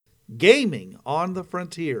Gaming on the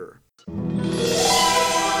Frontier.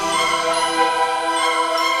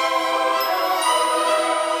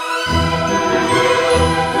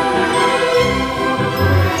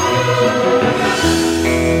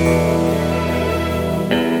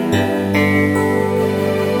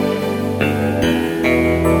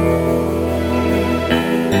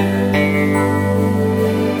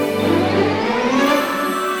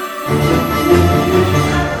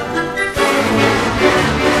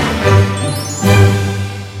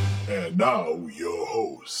 Now your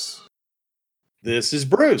hosts. This is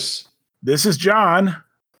Bruce. This is John.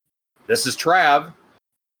 This is Trav.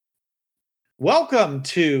 Welcome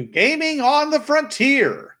to Gaming on the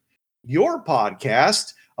Frontier, your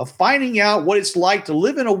podcast of finding out what it's like to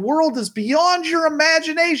live in a world that's beyond your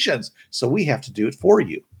imaginations. So we have to do it for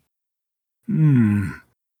you.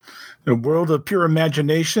 The world of pure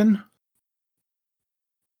imagination.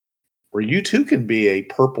 Where you too can be a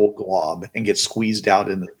purple glob and get squeezed out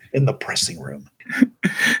in the pressing room.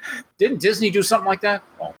 Didn't Disney do something like that?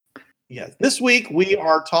 Oh. Yeah. This week we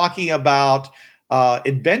are talking about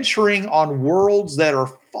adventuring on worlds that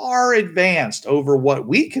are far advanced over what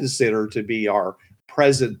we consider to be our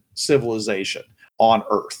present civilization on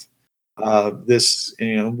Earth.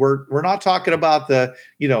 We're not talking about the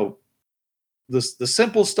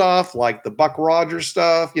simple stuff like the Buck Rogers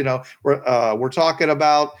stuff. We're talking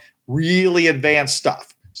about really advanced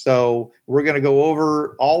stuff. So we're going to go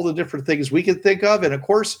over all the different things we can think of. And of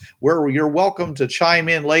course, you're welcome to chime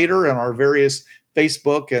in later on our various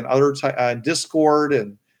Facebook and other Discord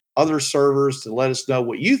and other servers to let us know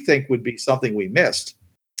what you think would be something we missed.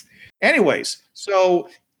 Anyways, so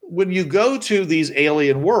when you go to these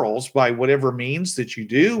alien worlds by whatever means that you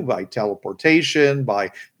do, by teleportation, by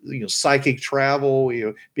psychic travel,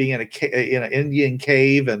 being in an Indian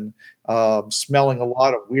cave and smelling a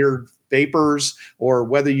lot of weird vapors, or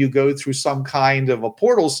whether you go through some kind of a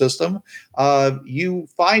portal system, you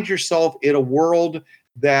find yourself in a world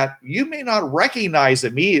that you may not recognize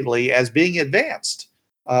immediately as being advanced,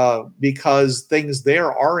 because things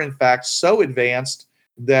there are in fact so advanced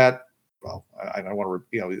that, well, I don't want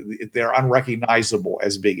to, they're unrecognizable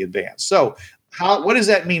as being advanced. So what does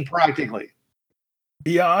that mean practically?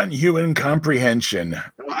 Beyond human comprehension.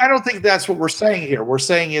 I don't think that's what we're saying here. We're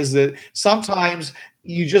saying is that sometimes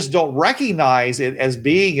you just don't recognize it as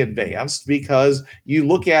being advanced because you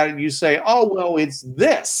look at it and you say, oh, well, it's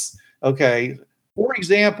this. Okay. For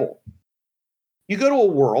example, you go to a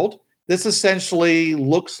world that's essentially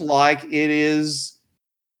looks like it is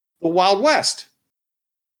the Wild West,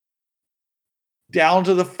 down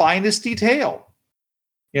to the finest detail.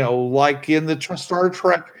 Like in the Star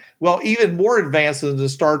Trek, well, even more advanced than the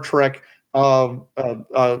Star Trek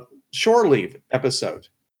Shore Leave episode.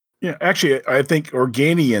 Yeah, actually, I think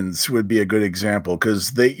Organians would be a good example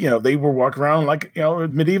because they were walking around like a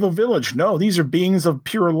medieval village. No, these are beings of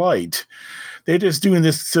pure light. They're just doing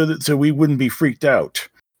this so we wouldn't be freaked out.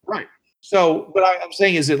 Right. So, what I'm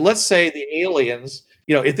saying is that let's say the aliens,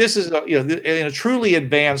 if this is in a truly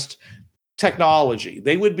advanced technology,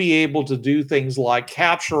 they would be able to do things like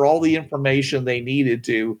capture all the information they needed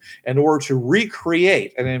to in order to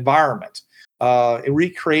recreate an environment, and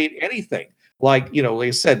recreate anything. Like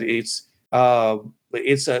I said, it's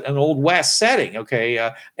an Old West setting.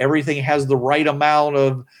 Okay, everything has the right amount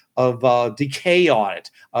of decay on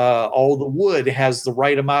it. All the wood has the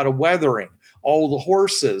right amount of weathering. All the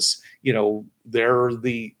horses, they're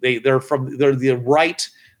the right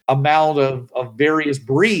amount of various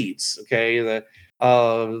breeds. Okay,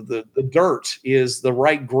 the dirt is the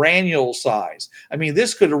right granule size. I mean,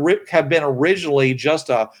 this could have been originally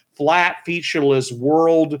just a flat, featureless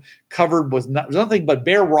world covered with nothing but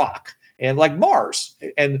bare rock, and like Mars.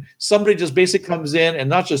 And somebody just basically comes in and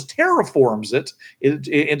not just terraforms it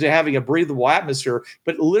into having a breathable atmosphere,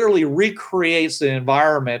 but literally recreates the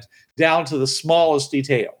environment down to the smallest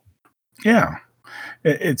detail. Yeah.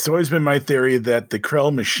 It's always been my theory that the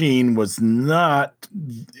Krell machine was not,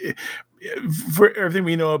 for everything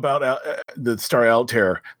we know about the star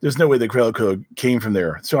Altair, there's no way the Krell code came from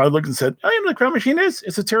there. So I looked and said, the Krell machine it's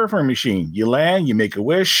a terraforming machine. You land, you make a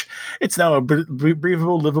wish. It's now a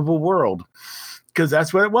breathable, livable world. Because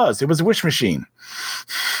that's what it was. It was a wish machine.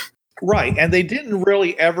 Right. And they didn't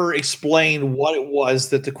really ever explain what it was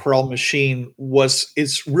that the Krell machine was,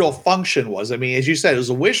 its real function was. I mean, as you said, it was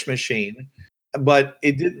a wish machine, but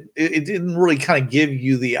it didn't really kind of give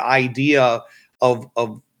you the idea of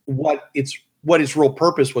what its real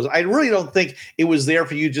purpose was. I really don't think it was there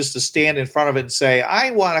for you just to stand in front of it and say,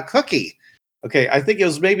 I want a cookie. Okay, I think it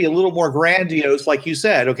was maybe a little more grandiose, like you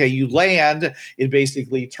said. Okay, you land, it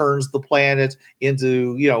basically turns the planet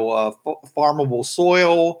into farmable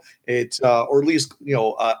soil. It's or at least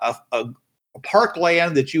a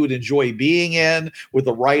parkland that you would enjoy being in with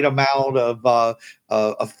the right amount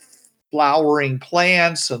of flowering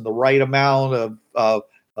plants and the right amount of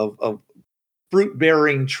fruit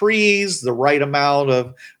bearing trees, the right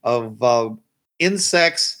amount of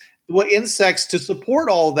insects. Well, insects to support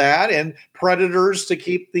all that, and predators to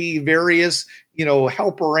keep the various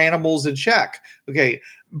helper animals in check. Okay,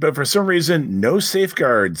 but for some reason, no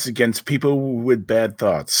safeguards against people with bad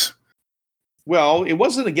thoughts. well, it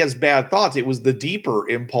wasn't against bad thoughts. It was the deeper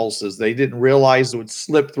impulses they didn't realize it would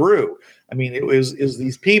slip through. I mean, it was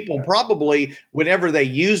these people probably whenever they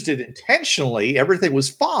used it intentionally, everything was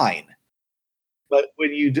fine. But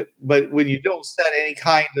when you don't set any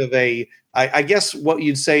kind of I guess what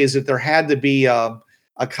you'd say is that there had to be a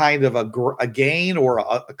kind of a gain or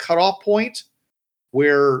a cutoff point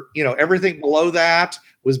where everything below that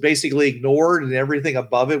was basically ignored and everything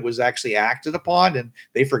above it was actually acted upon, and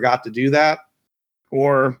they forgot to do that.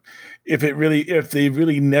 Or if they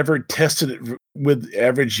really never tested it with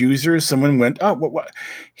average users, someone went, oh, what?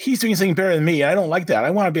 He's doing something better than me. I don't like that. I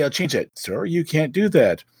want to be able to change it. Sir, you can't do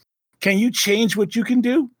that. Can you change what you can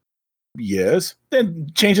do? Yes. Then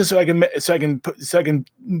change it so I can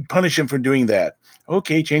punish him for doing that.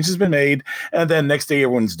 Okay, change has been made, and then next day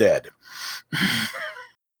everyone's dead.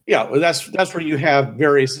 Yeah, well, that's where you have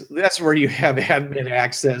various. That's where you have admin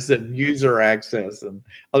access and user access and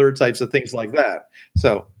other types of things like that.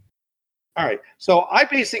 So, all right. So I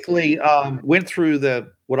basically went through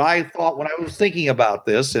what I thought when I was thinking about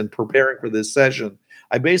this and preparing for this session.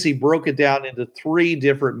 I basically broke it down into 3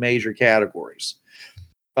 different major categories.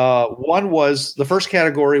 The first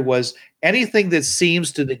category was anything that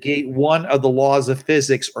seems to negate one of the laws of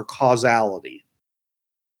physics or causality.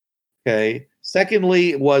 Okay.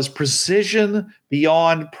 Secondly, was precision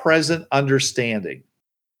beyond present understanding.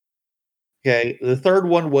 Okay. The third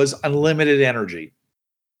one was unlimited energy.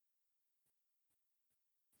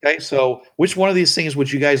 Okay. So, which one of these things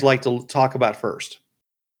would you guys like to talk about first?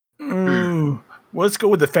 Let's go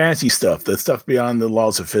with the fancy stuff, the stuff beyond the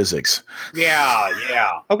laws of physics. Yeah.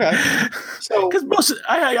 Okay. So, because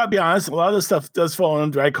I gotta be honest, a lot of the stuff does fall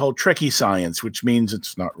under what I call tricky science, which means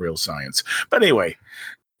it's not real science. But anyway,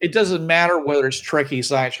 it doesn't matter whether it's tricky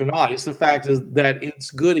science or not. It's the fact that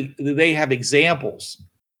it's good. They have examples.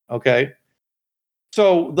 Okay.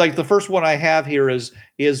 So, like the first one I have here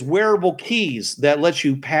is wearable keys that let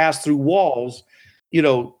you pass through walls,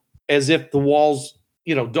 as if the walls,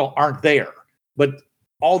 aren't there. But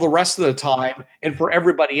all the rest of the time, and for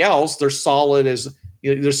everybody else, they're solid as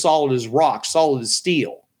rock, solid as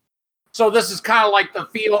steel. So this is kind of like the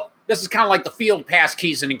field. This is kind of like the field pass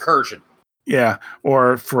keys in Incursion. Yeah,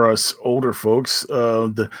 or for us older folks,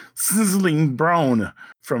 the sizzling brown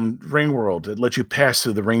from Ringworld that lets you pass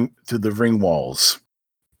through the ring walls.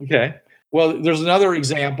 Okay. Well, there's another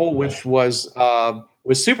example which was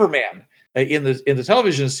Superman in the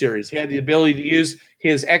television series. He had the ability to use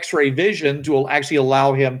his X-ray vision to actually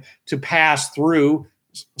allow him to pass through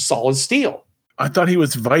solid steel. I thought he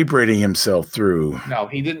was vibrating himself through. No,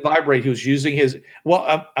 he didn't vibrate. He was using his.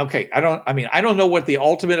 Well, okay. I don't know what the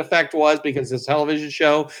ultimate effect was because it's a television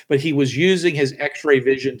show, but he was using his X-ray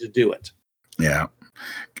vision to do it. Yeah.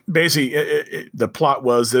 Basically, the plot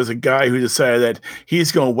was there's a guy who decided that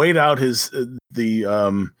he's going to wait out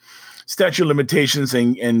the statute of limitations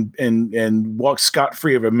and walk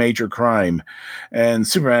scot-free of a major crime, and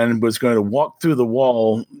Superman was going to walk through the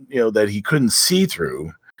wall, that he couldn't see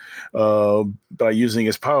through, by using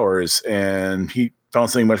his powers, and he found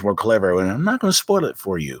something much more clever. And I'm not going to spoil it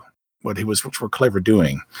for you what he was much more clever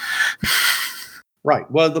doing. Right.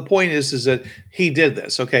 Well, the point is that he did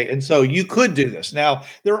this. Okay. And so you could do this. Now,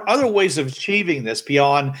 there are other ways of achieving this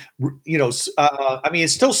beyond,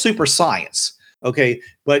 it's still super science. Okay.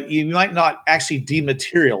 But you might not actually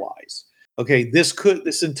dematerialize. Okay.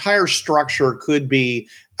 This entire structure could be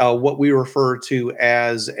what we refer to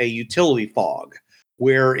as a utility fog,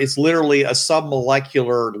 where it's literally a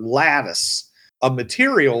submolecular lattice of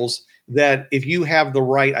materials that if you have the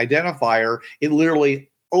right identifier, it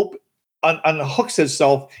literally unhooks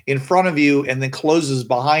itself in front of you and then closes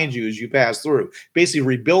behind you as you pass through, basically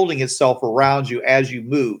rebuilding itself around you as you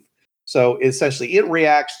move. So essentially it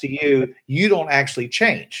reacts to you. You don't actually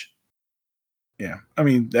change. Yeah. I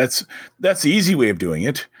mean, that's the easy way of doing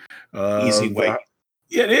it. Easy way.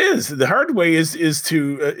 Yeah, it is. The hard way is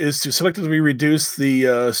to selectively reduce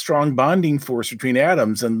the strong bonding force between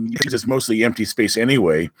atoms, and it's mostly empty space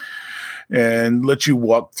anyway, and let you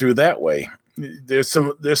walk through that way. there's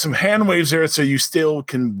some hand waves there, so you still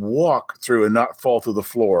can walk through and not fall through the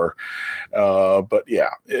floor. But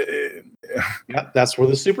yeah, Yeah, that's where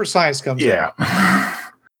the super science comes in. yeah.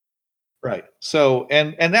 Right. So,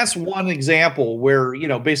 and that's one example where,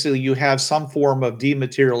 basically you have some form of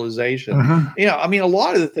dematerialization. Mhm. I mean, a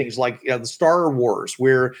lot of the things like the Star Wars,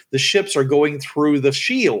 where the ships are going through the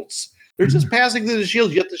shields. They're just passing through the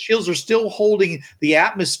shields, yet the shields are still holding the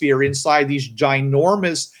atmosphere inside these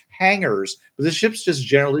ginormous hangars. But the ships just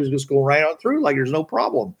generally just go right on through like there's no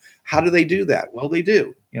problem. How do they do that? Well, they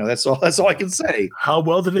do. That's all I can say. How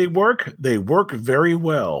well do they work? They work very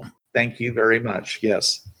well. Thank you very much.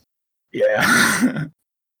 Yes. Yeah. It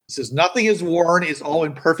says nothing is worn, it's all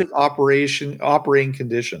in perfect operating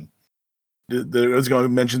condition. I was going to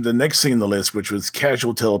mention the next thing on the list, which was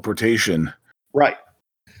casual teleportation. Right.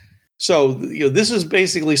 So, this is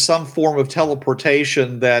basically some form of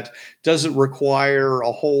teleportation that doesn't require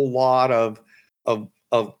a whole lot of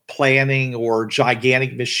planning or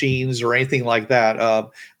gigantic machines or anything like that.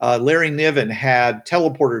 Larry Niven had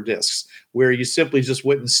teleporter discs where you simply just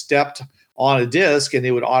went and stepped on a disc and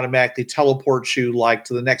it would automatically teleport you like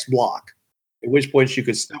to the next block. At which point you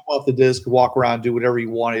could step off the disc, walk around, do whatever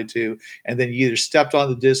you wanted to, and then you either stepped on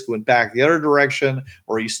the disc, went back the other direction,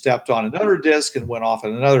 or you stepped on another disc and went off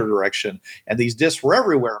in another direction. And these discs were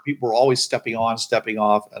everywhere. People were always stepping on, stepping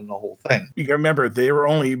off, and the whole thing. You can remember they were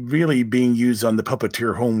only really being used on the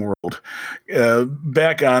Puppeteer homeworld.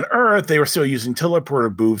 Back on Earth, they were still using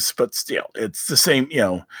teleporter booths, but still, it's the same.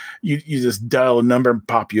 You just dial a number and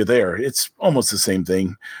pop you there. It's almost the same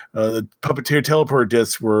thing. The Puppeteer teleporter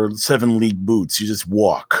discs were 7 league boots. You just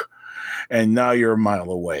walk, and now you're a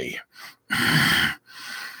mile away.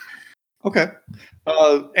 Okay.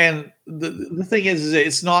 And the thing is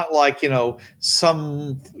it's not like, it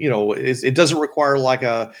doesn't require like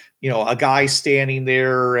a guy standing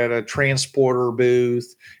there at a transporter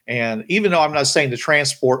booth. And even though I'm not saying the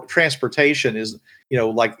transportation is,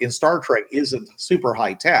 like in Star Trek isn't super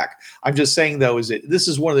high tech, I'm just saying though, this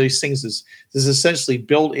is one of these things that's essentially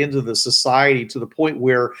built into the society to the point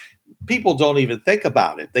where people don't even think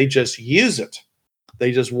about it. They just use it.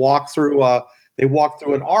 They just walk through an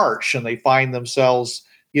arch and they find themselves,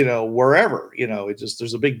 wherever,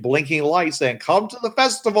 there's a big blinking light saying, come to the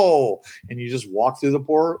festival. And you just walk through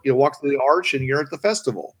walk through the arch and you're at the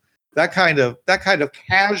festival. That kind of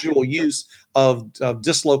casual use of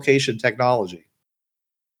dislocation technology.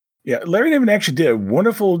 Yeah, Larry Niven actually did a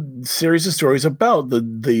wonderful series of stories about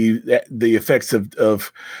the effects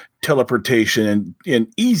of teleportation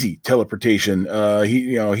and easy teleportation.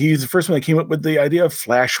 He's the first one that came up with the idea of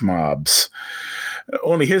flash mobs.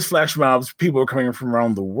 Only his flash mobs, people were coming from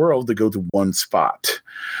around the world to go to one spot.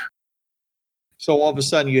 So all of a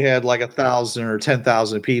sudden you had like 1,000 or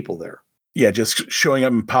 10,000 people there. Yeah, just showing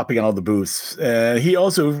up and popping out of the booths. He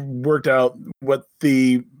also worked out what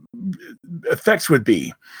the effects would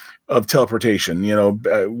be of teleportation.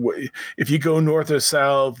 If you go north or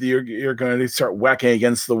south, you're going to start whacking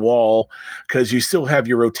against the wall because you still have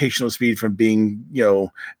your rotational speed from being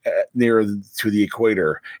near to the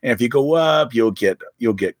equator. And if you go up, you'll get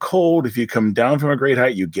cold. If you come down from a great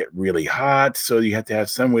height, you get really hot. So you have to have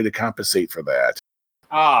some way to compensate for that.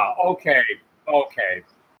 Okay.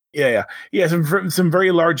 Yeah. Some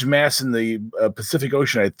very large mass in the Pacific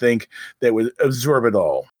Ocean, I think, that would absorb it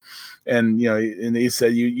all. And and he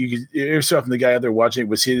said yourself and the guy out there watching it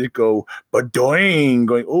would see it go badoing,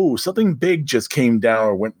 going, oh, something big just came down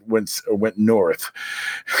or went north.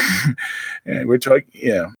 And we're talking,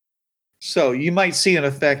 yeah. So you might see an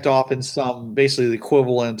effect off in some basically the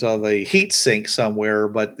equivalent of a heat sink somewhere,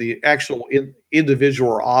 but the actual individual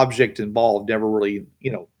or object involved never really,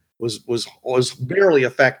 was barely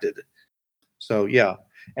affected. So yeah.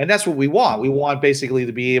 And that's what we want. We want basically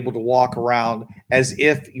to be able to walk around as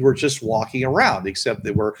if you were just walking around, except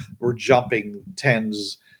that we're jumping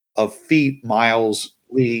tens of feet, miles,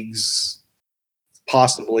 leagues,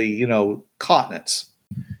 possibly, continents.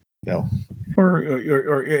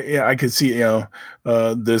 Or I could see,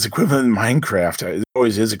 there's equivalent in Minecraft. It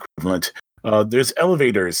always is equivalent. There's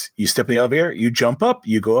elevators. You step in the elevator, you jump up,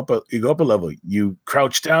 you go up a level. You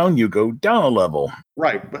crouch down, you go down a level.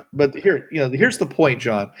 Right, but here, here's the point,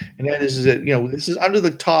 John, and that is that this is under the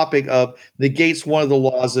topic of negates one of the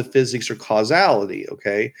laws of physics or causality.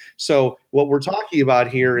 Okay, so what we're talking about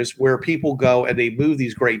here is where people go and they move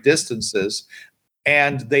these great distances,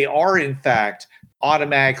 and they are in fact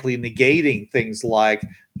automatically negating things like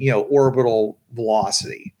orbital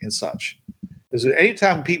velocity and such. Because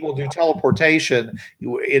anytime people do teleportation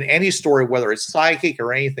in any story, whether it's psychic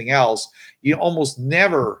or anything else, you almost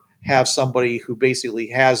never have somebody who basically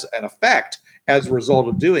has an effect as a result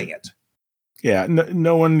of doing it. Yeah,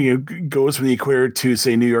 no one goes from the equator to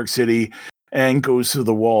say New York City and goes through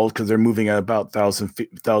the wall because they're moving at about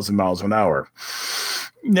 1,000 miles an hour.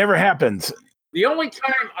 Never happens. The only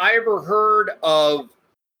time I ever heard of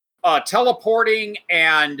teleporting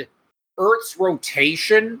and Earth's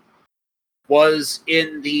rotation was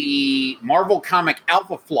in the Marvel comic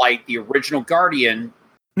Alpha Flight, the original Guardian.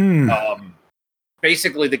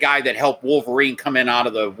 Basically, the guy that helped Wolverine come in out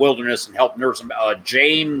of the wilderness and help nurse him,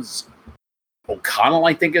 James O'Connell,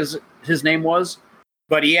 I think his name was.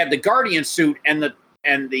 But he had the Guardian suit, and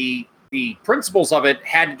the principles of it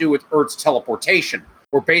had to do with Earth's teleportation,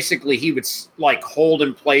 where basically he would like hold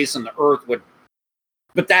in place and the Earth would.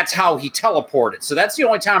 But that's how he teleported. So that's the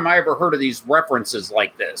only time I ever heard of these references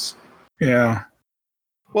like this. Yeah.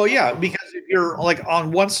 Well, yeah, because if you're like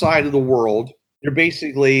on one side of the world, you're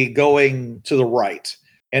basically going to the right.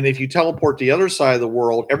 And if you teleport to the other side of the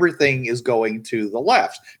world, everything is going to the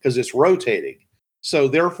left because it's rotating. So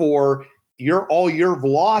therefore, all your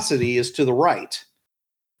velocity is to the right.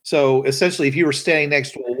 So essentially, if you were standing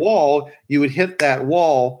next to a wall, you would hit that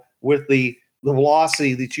wall with the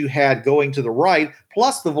velocity that you had going to the right,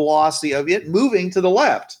 plus the velocity of it moving to the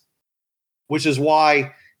left, which is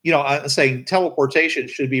why, I'm saying teleportation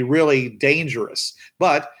should be really dangerous.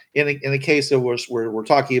 But in the case of where we're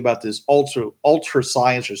talking about this ultra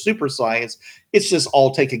science or super science, it's just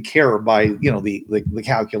all taken care of by the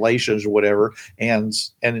calculations or whatever, and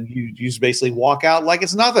you just basically walk out like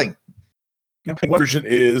it's nothing. One version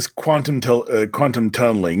is quantum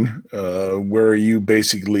tunneling, where you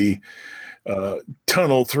basically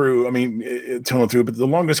tunnel through. But the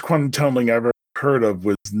longest quantum tunneling I've ever heard of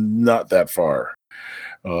was not that far.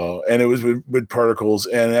 And it was with particles.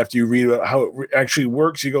 And after you read about how it actually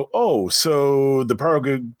works, you go, oh, so the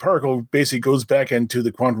particle basically goes back into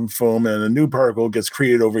the quantum foam and a new particle gets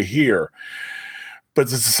created over here. But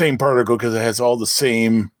it's the same particle because it has all the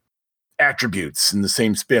same attributes and the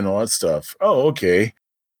same spin, all that stuff. Oh, okay.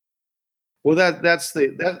 Well, that's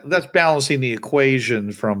balancing the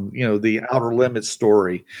equation from the Outer Limits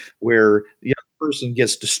story, where the person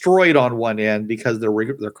gets destroyed on one end because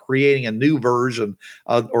they're creating a new version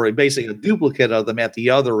or basically a duplicate of them at the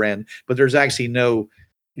other end, but there's actually no.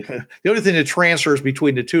 The only thing that transfers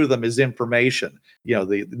between the two of them is information.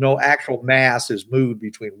 No actual mass is moved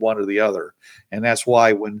between one or the other, and that's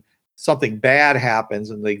why when something bad happens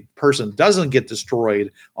and the person doesn't get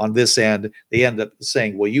destroyed on this end, they end up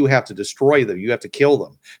saying, well, you have to destroy them. You have to kill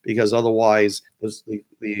them because otherwise the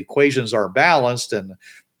equations are balanced and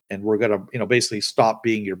we're going to, basically stop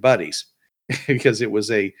being your buddies because it was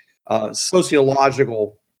a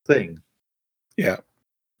sociological thing. Yeah.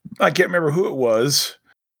 I can't remember who it was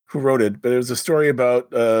who wrote it, but it was a story about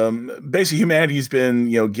basically humanity's been,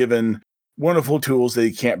 given wonderful tools they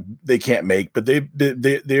can't make, but they've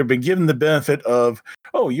been given the benefit of,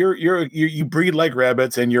 oh, you breed like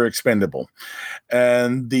rabbits and you're expendable,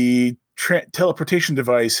 and the teleportation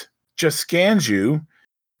device just scans you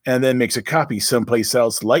and then makes a copy someplace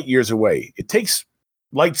else light years away. It takes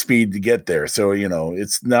light speed to get there, so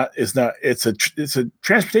it's a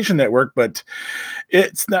transportation network, but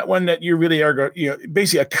it's not one that you really are going.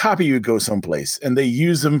 Basically, a copy would go someplace, and they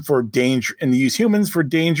use them for danger, and they use humans for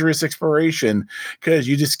dangerous exploration because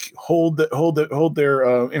you just hold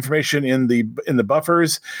their information in the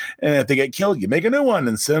buffers, and if they get killed, you make a new one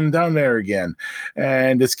and send them down there again,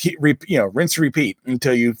 and just keep rinse and repeat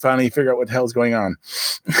until you finally figure out what the hell's going on.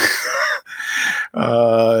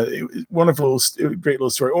 Wonderful, great little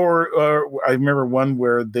story. Or I remember one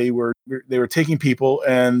where they were taking people,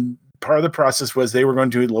 and part of the process was they were going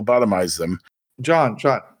to lobotomize them. John,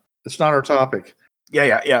 it's not our topic.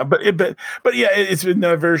 Yeah. But yeah, it's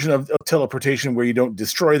another version of teleportation where you don't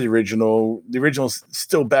destroy the original. The original's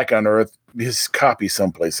still back on Earth. His copy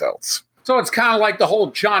someplace else. So it's kind of like the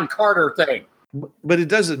whole John Carter thing. But it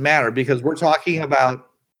doesn't matter because we're talking about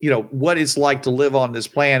what it's like to live on this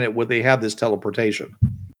planet where they have this teleportation.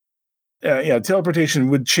 Yeah, teleportation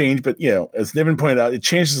would change, but as Niven pointed out, it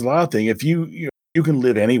changes a lot of things. If you can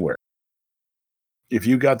live anywhere. If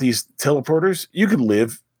you got these teleporters, you can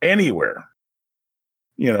live anywhere.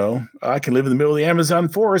 I can live in the middle of the Amazon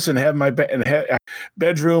forest and have my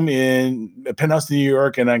bedroom in a penthouse in New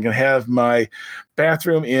York, and I can have my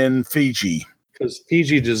bathroom in Fiji. Because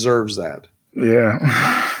Fiji deserves that.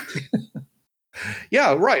 Yeah.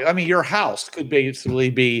 Yeah, right. I mean, your house could basically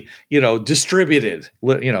be, distributed.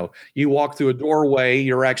 You walk through a doorway,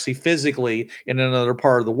 you're actually physically in another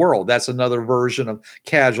part of the world. That's another version of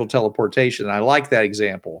casual teleportation. I like that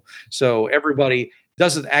example. So everybody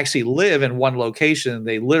doesn't actually live in one location.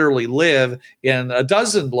 They literally live in a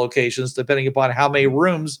dozen locations, depending upon how many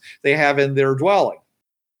rooms they have in their dwelling.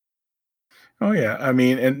 Oh yeah, I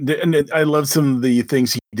mean, and I love some of the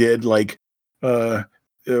things he did. Like, was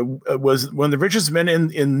one of the richest men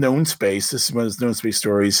in known space. This is one of his known space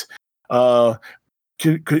stories.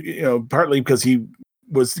 Could partly because he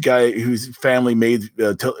was the guy whose family made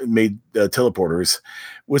teleporters,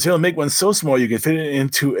 was able to make one so small you could fit it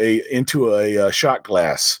into a shot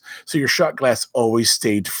glass, so your shot glass always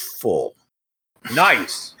stayed full.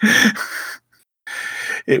 Nice.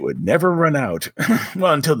 It would never run out.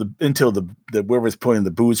 Well, until the whoever's pulling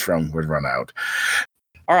the booze from would run out.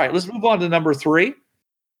 All right, let's move on to number 3.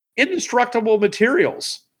 Indestructible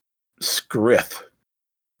materials. Scrith,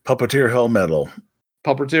 Puppeteer Hell Metal.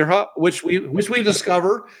 Puppeteer, which we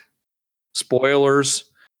discover, spoilers,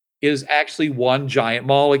 is actually one giant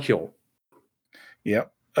molecule.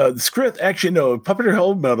 Yep. The Scrith, actually, no, Puppeteer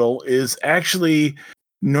Hell Metal is actually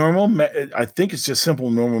normal. I think it's just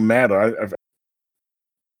simple normal matter.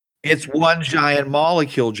 It's one giant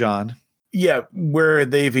molecule, John. Yeah, where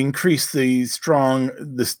they've increased the strong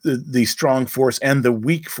force and the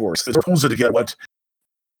weak force. They're supposed to get what?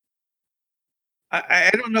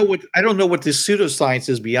 I don't know what this pseudoscience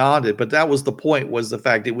is beyond it, but that was the point, was the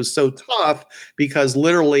fact it was so tough because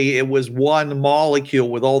literally it was one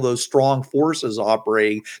molecule with all those strong forces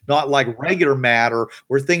operating, not like regular matter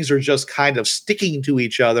where things are just kind of sticking to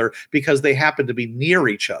each other because they happen to be near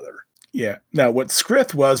each other. Yeah. Now, what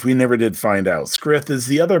Scrith was, we never did find out. Scrith is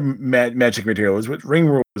the other magic material. Is what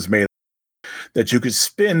Ringworld was made of, that you could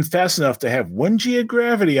spin fast enough to have 1 g of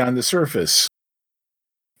gravity on the surface.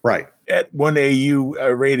 Right. At 1 AU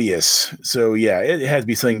radius. So, yeah, it had to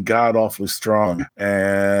be something god-awfully strong.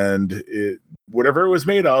 And whatever it was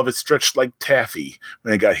made of, it stretched like taffy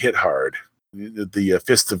when it got hit hard. The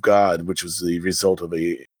Fist of God, which was the result of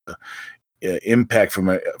a impact from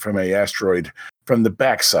a asteroid from the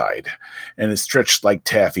backside, and it stretched like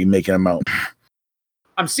taffy, making a mountain.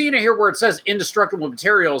 I'm seeing it here where it says indestructible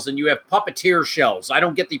materials, and you have puppeteer shells. I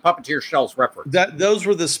don't get the puppeteer shells reference. Those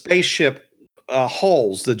were the spaceship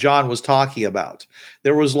hulls that John was talking about. I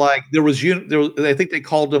think they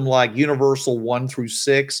called them like Universal 1 through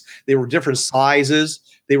 6. They were different sizes.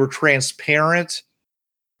 They were transparent.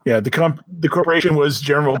 Yeah, the corporation was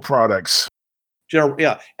General Products.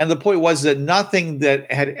 And the point was that nothing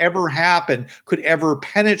that had ever happened could ever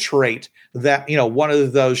penetrate that, one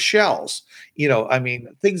of those shells. I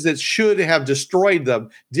mean, things that should have destroyed them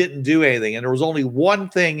didn't do anything. And there was only one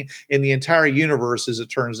thing in the entire universe, as it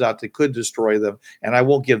turns out, that could destroy them. And I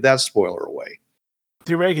won't give that spoiler away.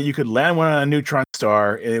 Theoretically, you could land one on a neutron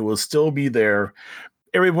star and it will still be there.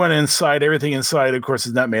 Everything inside, of course,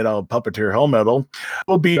 is not made out of puppeteer hell metal.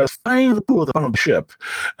 Will be a flying the pool on a ship.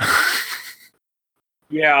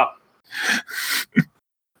 Yeah.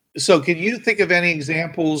 So can you think of any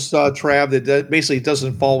examples, Trav, that basically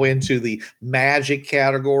doesn't fall into the magic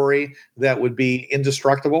category that would be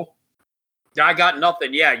indestructible? I got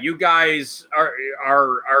nothing. Yeah, you guys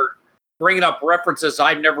are bringing up references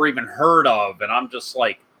I've never even heard of, and I'm just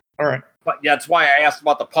like, all right. But yeah, that's why I asked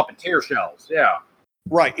about the puppeteer shells. Yeah.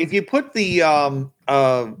 Right. If you put the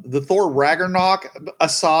Thor Ragnarok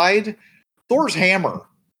aside, Thor's hammer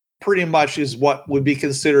pretty much is what would be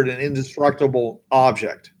considered an indestructible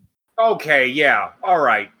object. Okay, yeah. All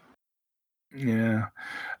right. Yeah.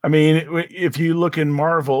 I mean, if you look in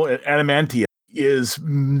Marvel, adamantium is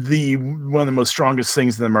one of the most strongest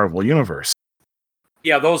things in the Marvel universe.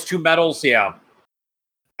 Yeah, those two metals, yeah.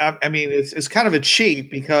 I mean, it's kind of a cheat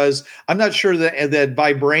because I'm not sure that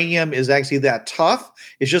vibranium is actually that tough.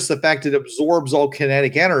 It's just the fact it absorbs all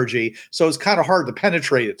kinetic energy, so it's kind of hard to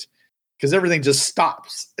penetrate it because everything just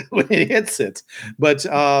stops when it hits it. But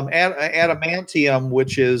adamantium,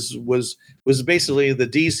 which was basically the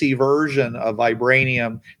DC version of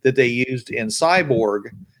vibranium that they used in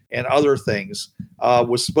Cyborg and other things,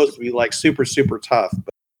 was supposed to be like super, super tough.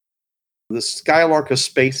 But the Skylark of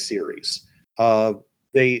Space series,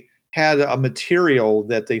 they had a material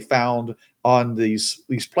that they found on these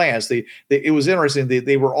planets. It was interesting.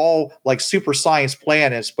 They were all like super science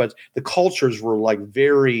planets, but the cultures were like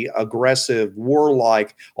very aggressive,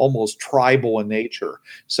 warlike, almost tribal in nature.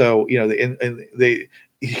 So the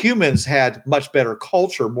humans had much better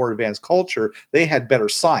culture, more advanced culture. They had better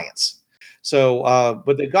science. So,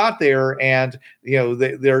 but they got there, and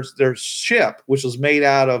their ship, which was made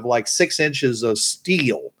out of like 6 inches of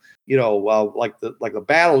steel, like the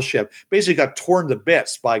battleship, basically got torn to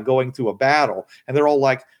bits by going through a battle. And they're all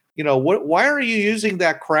like, why are you using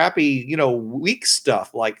that crappy, weak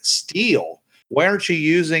stuff like steel? Why aren't you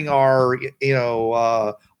using our,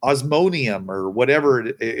 osmonium or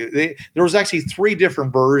whatever? There was actually 3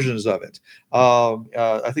 different versions of it.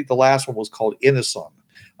 I think the last one was called Inosom.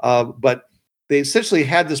 But they essentially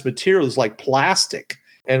had this material that's like plastic.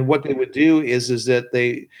 And what they would do is that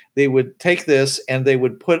they would take this and they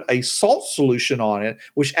would put a salt solution on it,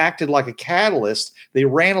 which acted like a catalyst. They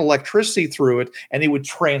ran electricity through it, and it would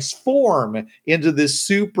transform into this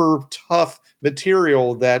super tough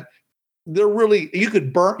material that you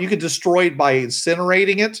could destroy it by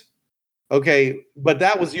incinerating it. Okay, but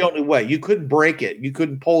that was the only way. You couldn't break it. You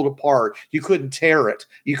couldn't pull it apart. You couldn't tear it.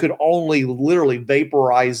 You could only literally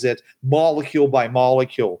vaporize it molecule by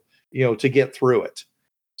molecule, to get through it.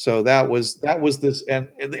 So that was this, and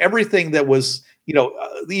everything that was,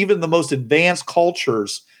 even the most advanced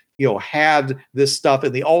cultures, had this stuff,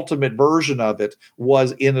 and the ultimate version of it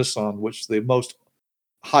was Inoson, which the most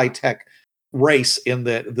high tech race in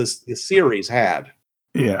the series had.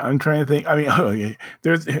 Yeah, I'm trying to think. I mean,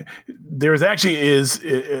 there's actually is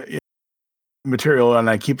material, and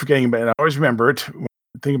I keep forgetting about it. I always remember it when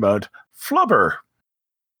I think about flubber.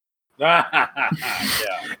 Yeah.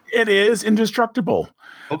 It is indestructible.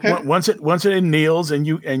 Okay. Once it anneals and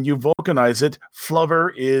you vulcanize it,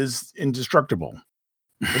 flubber is indestructible.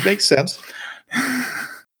 It makes sense. I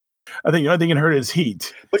think the only thing it hurt is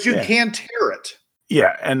heat. But you can tear it.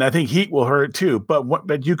 Yeah, and I think heat will hurt too.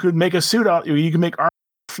 But you could make a suit out. You can make armor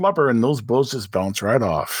flubber, and those blows just bounce right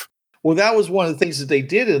off. Well, that was one of the things that they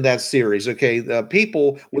did in that series. Okay,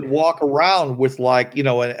 people would walk around with a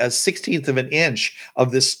 16th of an inch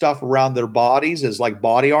of this stuff around their bodies as like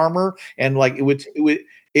body armor, and like it would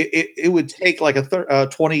take like a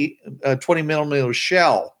 20 millimeter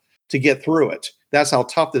shell to get through it. That's how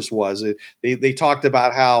tough this was. They talked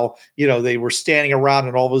about how they were standing around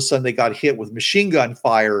and all of a sudden they got hit with machine gun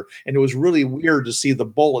fire, and it was really weird to see the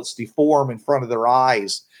bullets deform in front of their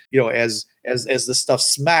eyes. As the stuff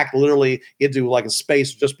smacked literally into like a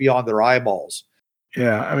space just beyond their eyeballs.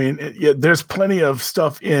 Yeah, I mean, there's plenty of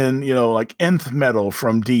stuff in like nth metal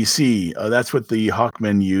from DC. That's what the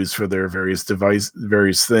Hawkmen use for their various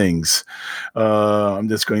things. I'm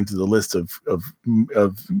just going through the list of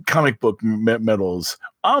comic book metals.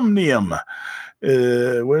 Omnium.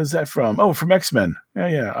 Where is that from? Oh, from X-Men.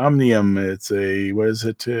 Yeah. Omnium. It's what is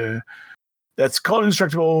it? That's called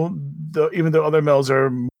indestructible, even though other metals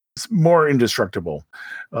are more indestructible.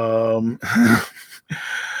 Nigh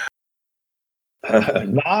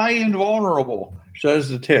invulnerable, says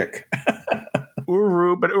the Tick.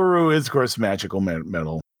 Uru, but Uru is, of course, magical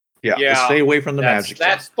metal. Yeah. Stay away from the magic.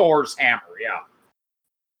 That's Thor's hammer. Yeah.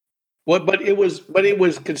 But it was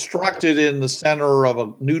constructed in the center of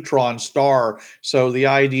a neutron star, so the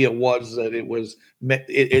idea was that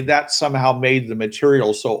that somehow made the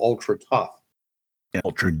material so ultra tough.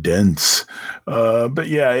 Ultra dense. But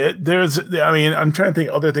yeah, I'm trying to think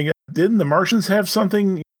other thing. Didn't the Martians have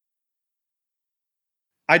something?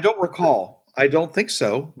 I don't recall. I don't think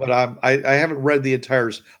so, but I haven't read the entire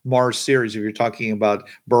Mars series if you're talking about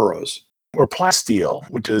Burroughs. Or plasteel,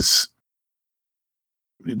 which is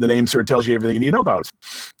the name sort of tells you everything you know about it.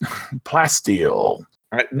 Plasteel.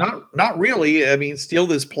 Not really. I mean, steel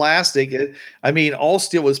is plastic. All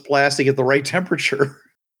steel is plastic at the right temperature.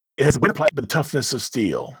 It has the toughness of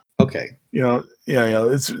steel. Okay.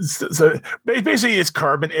 It's so basically it's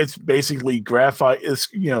carbon. It's basically graphite. It's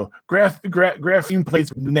graphene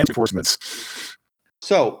plates with reinforcements.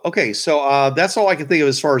 So that's all I can think of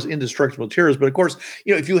as far as indestructible materials. But of course,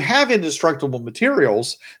 if you have indestructible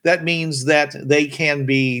materials, that means that they can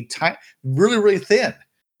be really, really thin.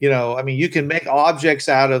 You can make objects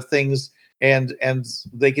out of things. And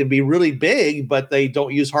they can be really big, but they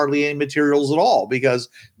don't use hardly any materials at all because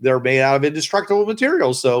they're made out of indestructible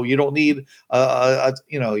materials. So you don't need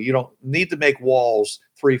you don't need to make walls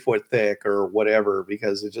 3 foot thick or whatever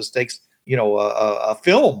because it just takes a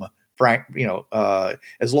film.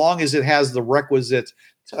 As long as it has the requisite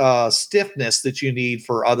stiffness that you need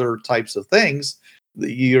for other types of things,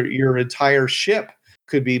 your entire ship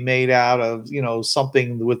could be made out of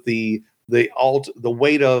something with the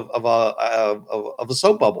weight of a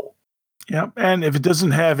soap bubble. Yeah, and if it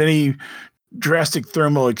doesn't have any drastic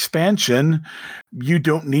thermal expansion, you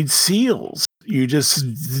don't need seals. You just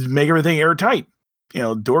make everything airtight.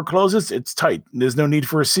 Door closes, it's tight. There's no need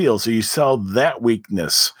for a seal, so you sell that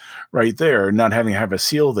weakness right there, not having to have a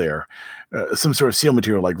seal there. Some sort of seal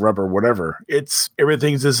material like rubber, whatever.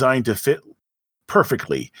 Everything's designed to fit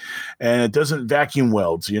perfectly, and it doesn't vacuum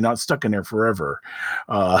weld, so you're not stuck in there forever.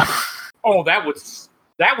 Oh, that would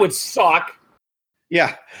suck.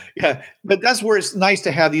 Yeah. But that's where it's nice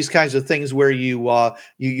to have these kinds of things where you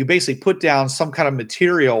basically put down some kind of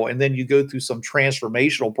material and then you go through some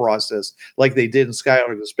transformational process like they did in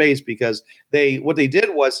Skylar to Space, because what they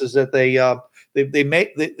did was that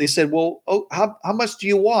they said, well, oh, how much do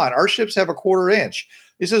you want? Our ships have a 1/4 inch.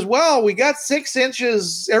 He says, well, we got 6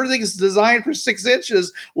 inches. Everything's designed for 6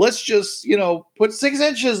 inches. Let's just, put 6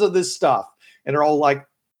 inches of this stuff. And they're all like,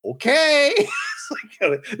 okay.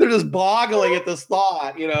 They're just boggling at this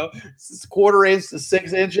thought, it's 1/4 inch to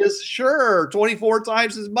 6 inches. Sure. 24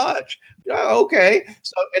 times as much. Okay.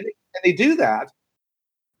 So, and they do that.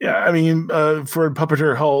 Yeah. I mean, for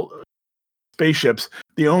puppeteer hull spaceships,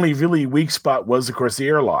 the only really weak spot was, of course, the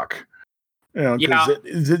airlock. Because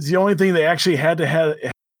it's the only thing they actually had to have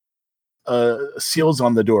seals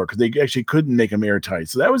on the door, because they actually couldn't make them airtight.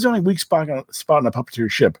 So that was the only weak spot on a puppeteer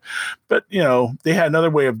ship. But they had another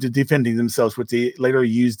way of defending themselves, which they later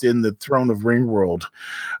used in the Throne of Ringworld.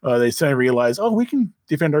 They suddenly realized, we can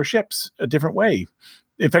defend our ships a different way.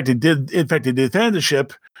 In fact, they defend the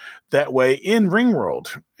ship that way in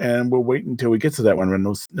Ringworld, and we'll wait until we get to that one.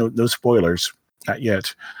 No spoilers, not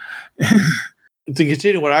yet. To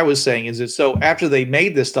continue what I was saying is that so after they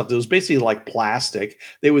made this stuff, it was basically like plastic.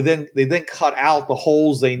 They then cut out the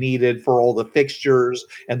holes they needed for all the fixtures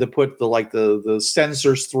and to put the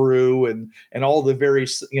sensors through and all the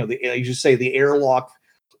various the airlock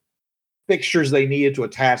fixtures they needed to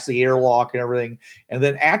attach the airlock and everything. And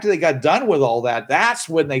then after they got done with all that, that's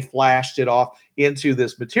when they flashed it off into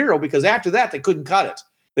this material, because after that they couldn't cut it.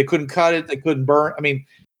 They couldn't burn. I mean,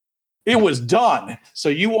 it was done. So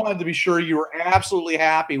you wanted to be sure you were absolutely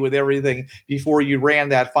happy with everything before you ran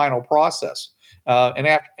that final process.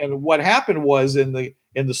 And what happened was in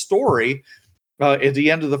the story, at the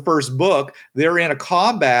end of the first book, they're in a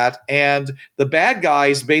combat, and the bad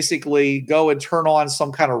guys basically go and turn on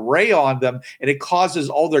some kind of ray on them, and it causes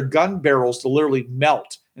all their gun barrels to literally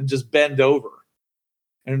melt and just bend over.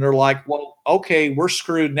 And they're like, well, okay, we're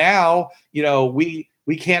screwed now.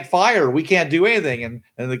 We can't fire. We can't do anything.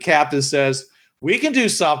 And the captain says, we can do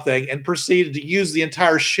something, and proceeded to use the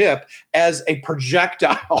entire ship as a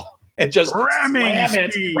projectile and just ram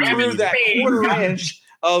it through that 1/4 inch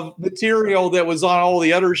of material that was on all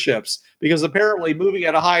the other ships, because apparently moving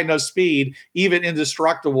at a high enough speed, even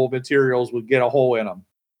indestructible materials would get a hole in them.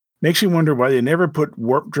 Makes you wonder why they never put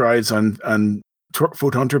warp drives on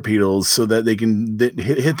photon torpedoes so that they can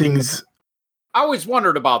hit things. I always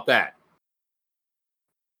wondered about that.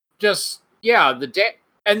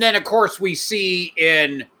 And then of course we see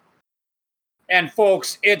and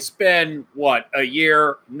folks, it's been a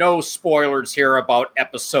year, no spoilers here about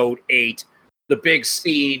episode 8, the big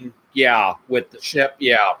scene, with the ship,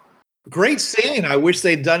 great scene. I wish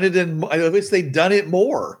they'd done it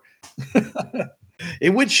more.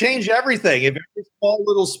 It would change everything if every small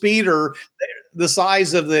little speeder the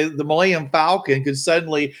size of the Millennium Falcon could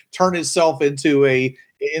suddenly turn itself into a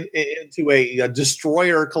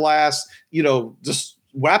destroyer class,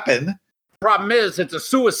 weapon. Problem is, it's a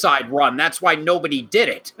suicide run. That's why nobody did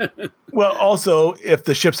it. Well, also, if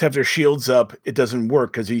the ships have their shields up, it doesn't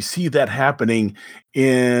work, because you see that happening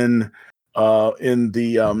in the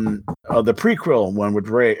prequel one with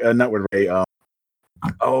Rey, not with Rey. The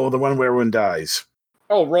one where everyone dies.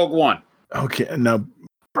 Oh, Rogue One. Okay, no.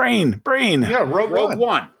 Brain. Yeah, Rogue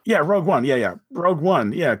One. Yeah, Rogue One. Yeah, Rogue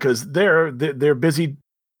One. Yeah, because they're busy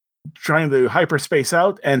trying to hyperspace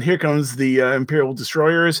out, and here comes the Imperial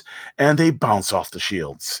destroyers, and they bounce off the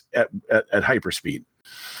shields at hyperspeed.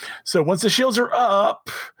 So once the shields are up,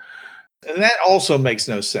 and that also makes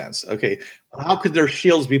no sense. Okay, how could their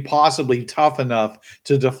shields be possibly tough enough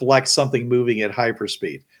to deflect something moving at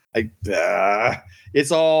hyperspeed?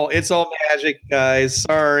 It's all magic, guys.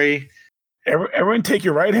 Sorry. Everyone take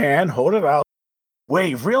your right hand, hold it out,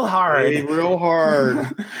 wave real hard.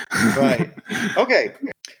 Right. Okay.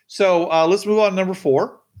 So let's move on to number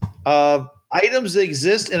 4. Items that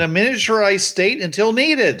exist in a miniaturized state until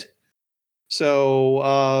needed.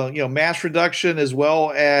 So, mass reduction as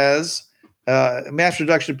well as mass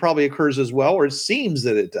reduction probably occurs as well, or it seems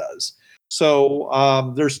that it does.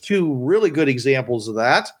 So there's 2 really good examples of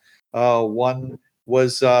that. One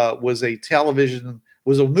was a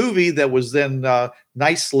movie that was then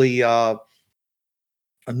nicely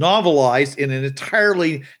novelized in an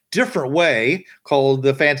entirely different way called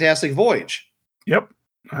The Fantastic Voyage. Yep.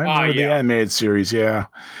 I remember the animated series, yeah.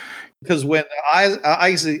 Because when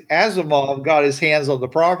Isaac Asimov got his hands on the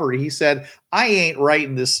property, he said, I ain't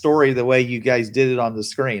writing this story the way you guys did it on the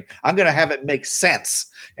screen. I'm going to have it make sense.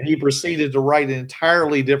 And he proceeded to write an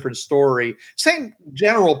entirely different story. Same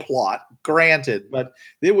general plot, granted, but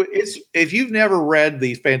if you've never read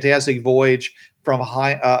The Fantastic Voyage from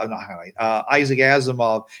Isaac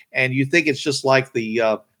Asimov, and you think it's just like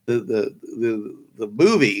the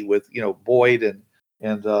movie with Boyd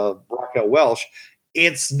and Raquel Welch,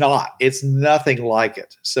 It's not. It's nothing like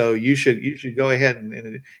it. So you should go ahead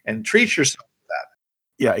and treat yourself.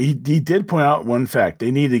 Yeah, he did point out one fact.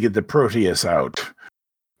 They need to get the Proteus out.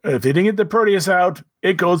 If they didn't get the Proteus out,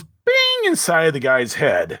 it goes bing inside the guy's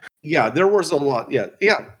head. Yeah, there was a lot. Yeah,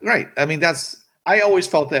 right. I mean, I always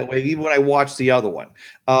felt that way, even when I watched the other one.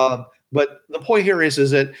 But the point here is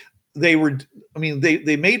that they were. I mean,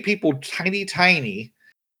 they made people tiny,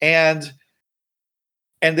 and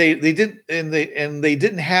they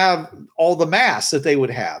didn't have all the mass that they would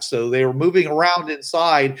have. So they were moving around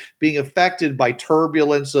inside, being affected by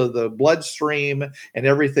turbulence of the bloodstream and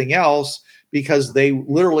everything else, because they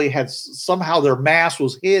literally had somehow their mass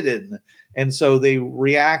was hidden. And so they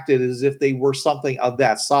reacted as if they were something of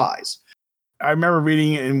that size. I remember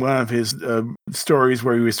reading in one of his stories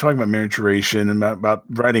where he was talking about miniaturation and about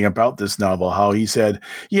writing about this novel, how he said,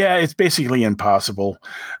 yeah, it's basically impossible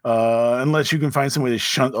unless you can find some way to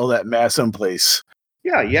shunt all that mass someplace.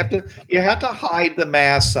 Yeah, you have to hide the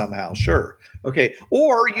mass somehow. Sure. Okay.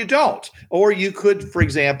 Or you don't. Or you could, for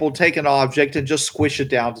example, take an object and just squish it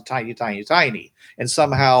down to tiny. And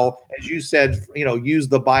somehow, as you said, use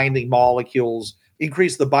the binding molecules,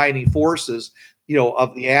 increase the binding forces,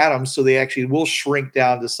 of the atoms, so they actually will shrink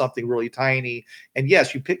down to something really tiny. And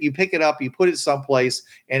yes, you pick it up, you put it someplace,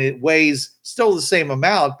 and it weighs still the same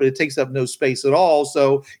amount, but it takes up no space at all.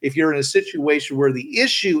 So if you're in a situation where the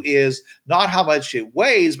issue is not how much it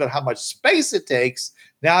weighs, but how much space it takes,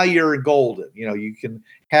 now you're golden. You can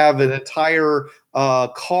have an entire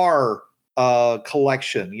car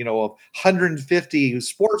collection, of 150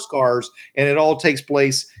 sports cars, and it all takes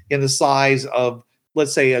place in the size of,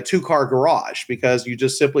 let's say, a 2-car garage, because you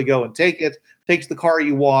just simply go and takes the car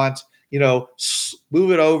you want,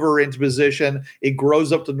 move it over into position. It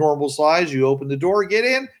grows up to normal size. You open the door, get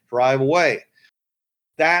in, drive away.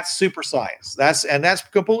 That's super science. That's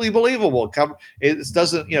completely believable. It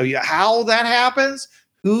doesn't, how that happens,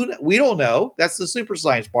 we don't know. That's the super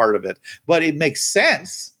science part of it, but it makes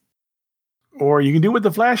sense. Or you can do what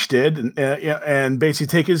the Flash did and basically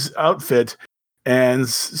take his outfit and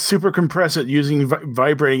super compress it using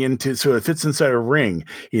vibrating so it fits inside a ring.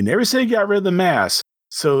 He never said he got rid of the mass.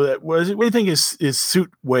 So what do you think his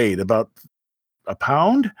suit weighed? About a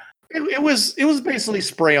pound? It was basically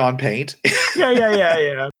spray on paint.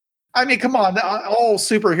 Yeah. I mean, come on. All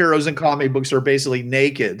superheroes in comic books are basically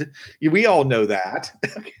naked. We all know that.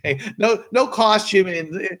 Okay. No costume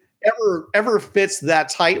ever fits that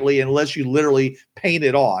tightly unless you literally paint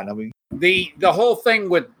it on. I mean, the whole thing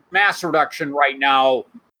with mass reduction right now,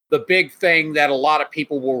 the big thing that a lot of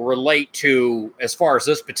people will relate to as far as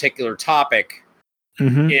this particular topic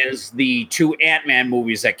is the 2 Ant-Man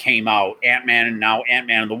movies that came out. Ant-Man and now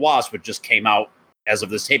Ant-Man and the Wasp, which just came out as of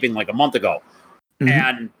this taping like a month ago.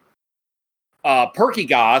 And Perky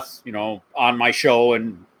Goth, on my show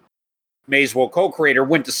and Maysville co-creator,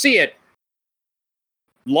 went to see it,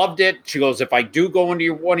 loved it. She goes, if I do go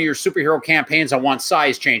into one of your superhero campaigns, I want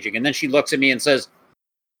size changing. And then she looks at me and says,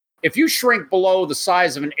 if you shrink below the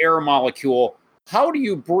size of an air molecule, how do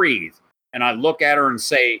you breathe? And I look at her and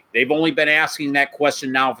say, they've only been asking that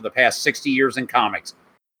question now for the past 60 years in comics.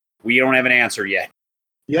 We don't have an answer yet.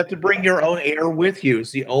 You have to bring your own air with you.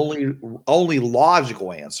 It's the only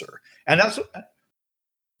logical answer. And that's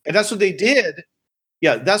what they did.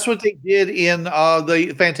 Yeah, that's what they did in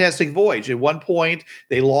the Fantastic Voyage. At one point,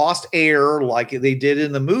 they lost air like they did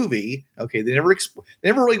in the movie. Okay, they never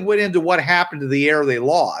really went into what happened to the air they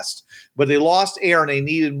lost, but they lost air and they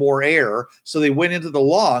needed more air, so they went into the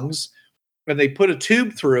lungs and they put a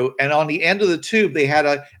tube through. And on the end of the tube, they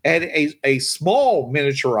had a small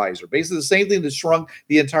miniaturizer, basically the same thing that shrunk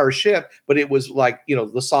the entire ship, but it was like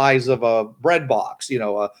the size of a bread box,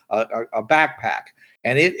 a backpack.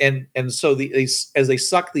 And so as they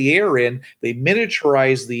sucked the air in, they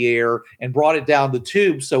miniaturized the air and brought it down the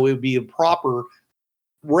tube so it would be a proper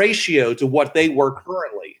ratio to what they were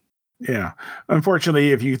currently. Yeah.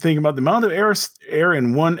 Unfortunately, if you think about the amount of air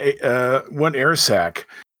in one air sac,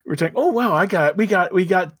 we're saying, oh wow, we got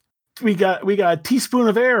a teaspoon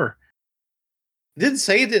of air. Didn't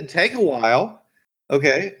say it didn't take a while.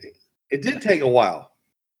 Okay, it did take a while.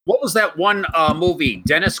 What was that one movie?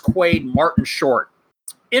 Dennis Quaid, Martin Short.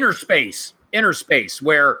 Inner Space,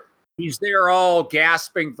 where he's there all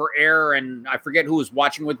gasping for air, and I forget who was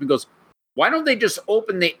watching with me, goes, why don't they just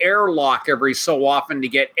open the airlock every so often to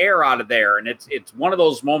get air out of there? And it's one of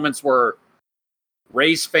those moments where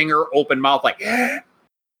raised finger, open mouth, like,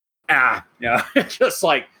 it's just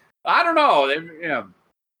like, I don't know.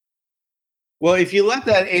 Well, if you let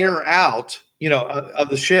that air out, of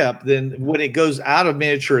the ship, then when it goes out of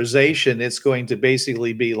miniaturization, it's going to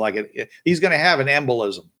basically be like he's going to have an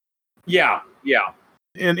embolism. Yeah.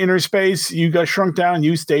 in inner space, you got shrunk down,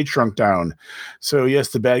 you stayed shrunk down. So yes,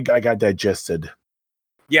 the bad guy got digested.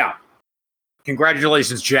 Yeah.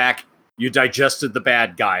 Congratulations, Jack. You digested the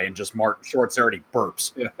bad guy, and just Mark Short's already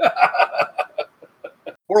burps.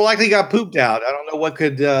 Or likely got pooped out. I don't know what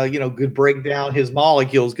could break down his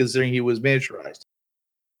molecules considering he was miniaturized.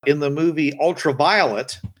 In the movie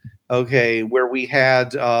Ultraviolet, okay, where we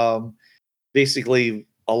had basically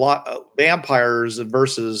a lot of vampires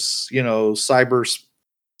versus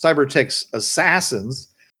cybertex assassins.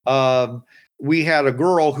 We had a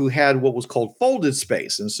girl who had what was called folded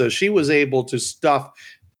space, and so she was able to stuff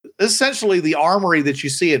essentially the armory that you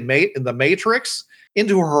see in the Matrix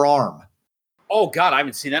into her arm. Oh God, I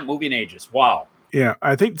haven't seen that movie in ages. Wow. Yeah,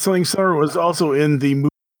 I think something similar was also in the movie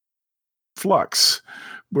Flux,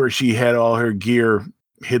 where she had all her gear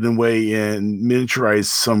hidden away and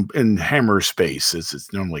miniaturized in hammer space, as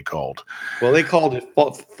it's normally called. Well, they called it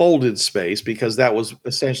folded space because that was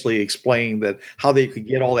essentially explaining that how they could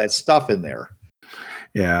get all that stuff in there.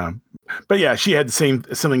 Yeah, but yeah, she had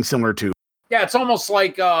something similar too. Yeah, it's almost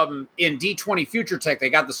like in D20 Future Tech, they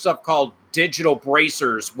got the stuff called digital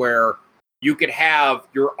bracers, where you could have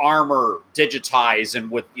your armor digitized,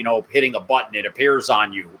 and with hitting a button, it appears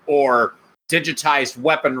on you, or digitized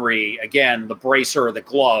weaponry, again, the bracer or the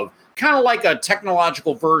glove, kind of like a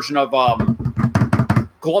technological version of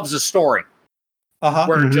Gloves of Story,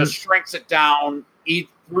 where it just shrinks it down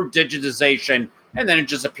through digitization, and then it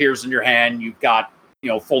just appears in your hand. You've got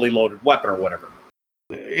fully loaded weapon or whatever.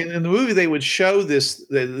 In the movie, they would show this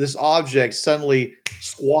object suddenly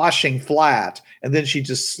squashing flat, and then she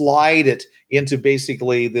just slide it into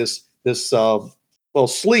basically this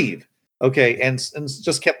sleeve. Okay, and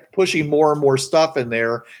just kept pushing more and more stuff in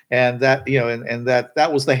there, and that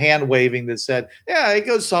that was the hand waving that said, "Yeah, it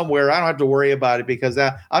goes somewhere. I don't have to worry about it because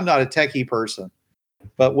I'm not a techie person.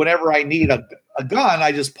 But whenever I need a gun,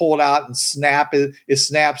 I just pull it out and snap it. It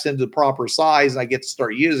snaps into the proper size, and I get to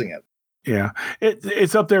start using it." Yeah,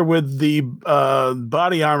 it's up there with the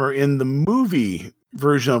body armor in the movie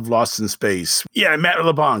version of Lost in Space. Yeah, Matt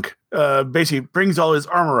LeBlanc basically brings all his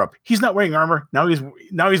armor up. He's not wearing armor. Now he's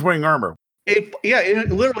wearing armor. It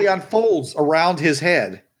literally unfolds around his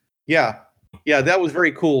head. Yeah, that was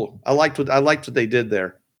very cool. I liked what they did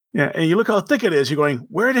there. Yeah, and you look how thick it is. You're going,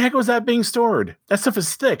 where the heck was that being stored? That stuff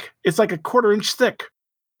is thick. It's like a 1/4 inch thick.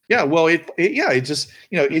 Yeah, well, it just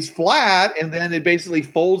it's flat, and then it basically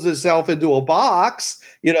folds itself into a box,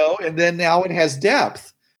 and then now it has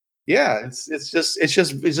depth. Yeah, it's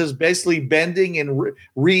just basically bending and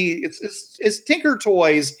it's Tinker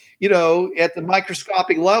Toys, at the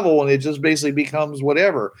microscopic level, and it just basically becomes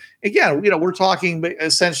whatever. Again, we're talking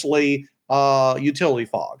essentially utility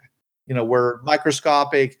fog, where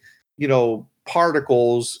microscopic,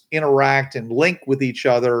 particles interact and link with each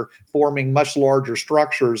other, forming much larger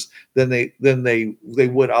structures than they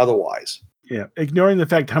would otherwise. Yeah, ignoring the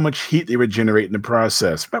fact how much heat they would generate in the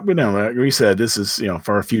process. But we know, like we said, this is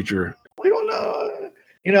far future. We don't know.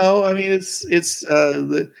 I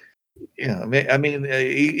mean,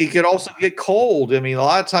 it could also get cold. I mean, a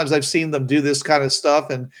lot of times I've seen them do this kind of stuff,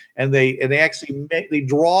 and they actually they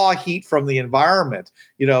draw heat from the environment,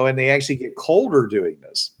 and they actually get colder doing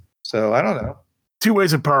this. So I don't know. 2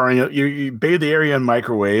 ways of powering it. You bathe the area in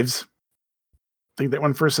microwaves. Think about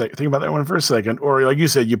that one for a second. Or like you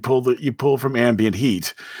said, you pull from ambient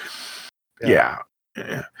heat. Yeah.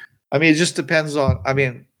 I mean, it just depends on. I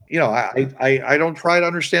mean, I don't try to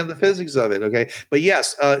understand the physics of it. Okay, but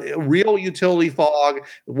yes, real utility fog.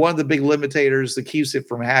 One of the big limitators that keeps it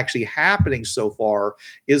from actually happening so far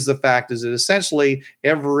is the fact is that essentially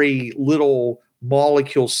every little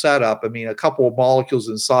molecule setup. I mean, a couple of molecules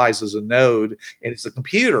in size is a node, and it's a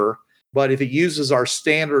computer. But if it uses our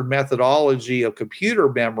standard methodology of computer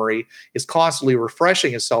memory, it's constantly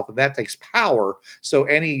refreshing itself, and that takes power. So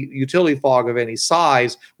any utility fog of any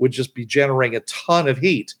size would just be generating a ton of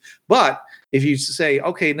heat. But if you say,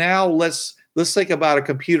 okay, now let's think about a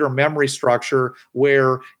computer memory structure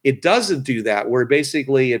where it doesn't do that, where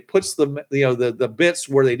basically it puts the bits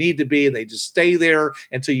where they need to be, and they just stay there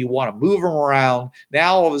until you want to move them around.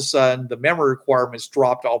 Now all of a sudden the memory requirements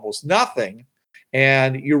drop to almost nothing.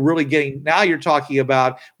 And you're talking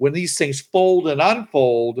about when these things fold and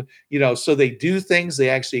unfold, so they do things, they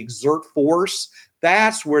actually exert force.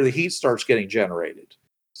 That's where the heat starts getting generated.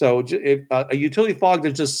 So if a utility fog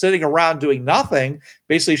that's just sitting around doing nothing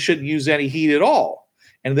basically shouldn't use any heat at all.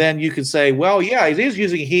 And then you could say, well, yeah, it is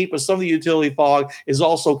using heat, but some of the utility fog is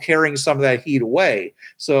also carrying some of that heat away.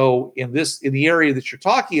 So in the area that you're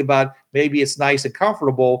talking about, maybe it's nice and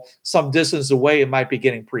comfortable. Some distance away, it might be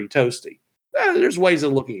getting pretty toasty. There's ways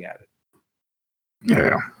of looking at it.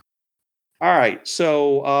 Yeah. All right.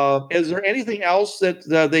 So, is there anything else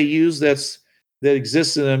that they use that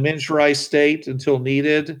exists in a miniaturized state until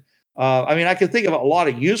needed? I mean, I can think of a lot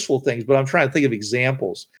of useful things, but I'm trying to think of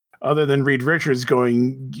examples. Other than Reed Richards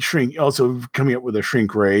also coming up with a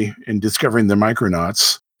shrink ray and discovering the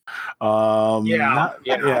Micronauts.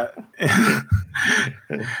 Yeah.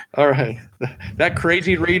 All right, that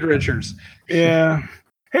crazy Reed Richards. Yeah.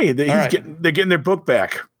 Hey, they're right. getting their book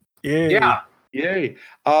back. Yeah. Yay!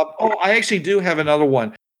 I actually do have another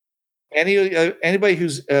one. Anybody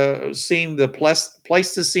who's seen the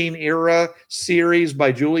Pleistocene era series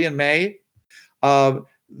by Julian May, in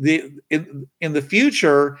the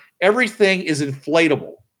future, everything is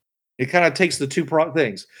inflatable. It kind of takes the two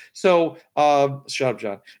things. So, shut up,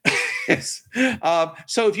 John. Yes.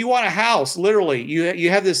 So if you want a house, literally, you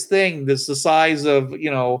have this thing that's the size of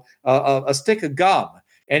a stick of gum,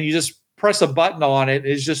 and you just press a button on it, and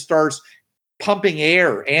it just starts pumping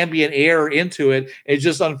ambient air into it. It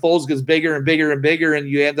just unfolds, gets bigger and bigger and bigger, and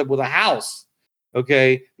you end up with a house.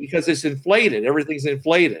 Okay, because it's inflated. Everything's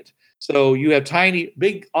inflated. So you have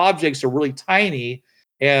big objects are really tiny,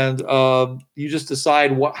 and you just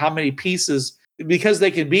decide how many pieces. Because they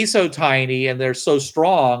can be so tiny and they're so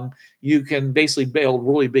strong, you can basically build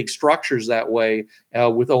really big structures that way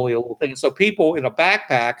with only a little thing. So people in a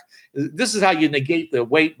backpack, this is how you negate the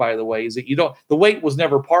weight, by the way, is that the weight was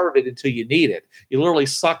never part of it until you need it. You literally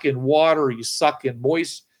suck in water, you suck in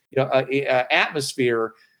moist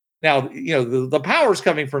atmosphere. Now, the power is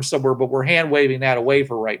coming from somewhere, but we're hand waving that away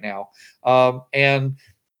for right now. And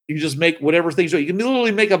you just make whatever things you can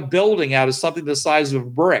literally make a building out of something the size of a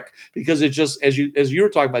brick, because it just, as you were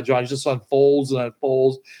talking about, John, it just unfolds and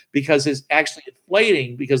unfolds because it's actually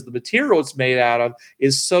inflating, because the material it's made out of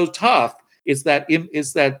is so tough. It's that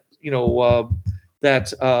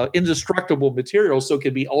indestructible material, so it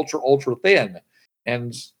can be ultra thin,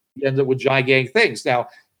 and you end up with gigantic things. Now,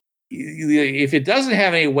 if it doesn't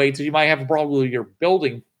have any weight, you might have a problem with your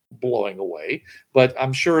building blowing away, but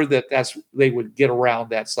I'm sure they would get around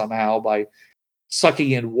that somehow by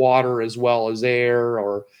sucking in water as well as air,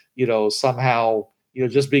 or somehow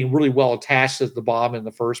just being really well attached at the bomb in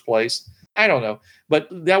the first place. I don't know, but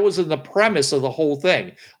that was in the premise of the whole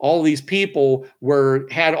thing. All these people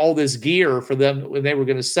had all this gear for them when they were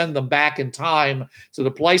going to send them back in time to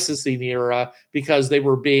the Pleistocene era, because they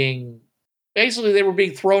were being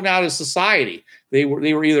thrown out of society. They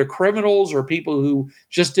were either criminals or people who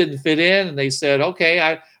just didn't fit in, and they said,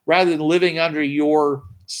 okay, rather than living under your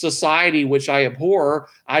society, which I abhor,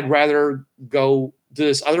 I'd rather go to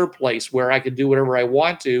this other place where I can do whatever I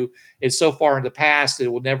want to. It's so far in the past, it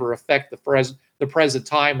will never affect the present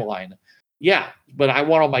timeline. Yeah, but I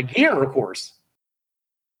want all my gear, of course.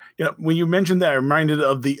 Yeah, when you mentioned that, I'm reminded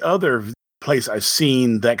of the other place I've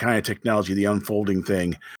seen that kind of technology, the unfolding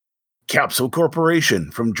thing. Capsule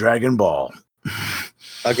Corporation from Dragon Ball.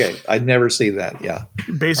 Okay, I'd never see that. Yeah,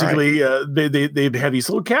 basically, right. They have these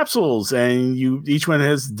little capsules, and each one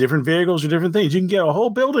has different vehicles or different things. You can get a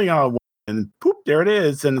whole building out of one, and poop, there it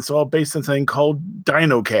is, and it's all based on something called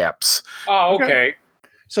Dino Caps. Oh, okay.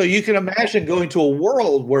 So you can imagine going to a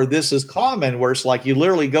world where this is common, where it's like you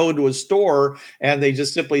literally go into a store and they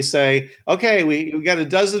just simply say, okay, we got a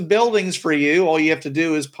dozen buildings for you. All you have to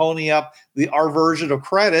do is pony up our version of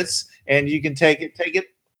credits, and you can take it,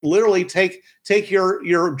 literally take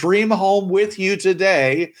your dream home with you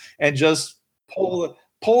today, and just pull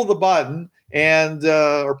the button and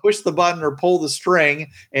or push the button or pull the string,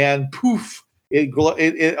 and poof,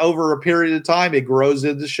 it over a period of time, it grows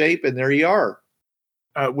into shape, and there you are.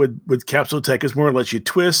 With capsule tech, it's more or less you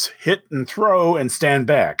twist, hit, and throw, and stand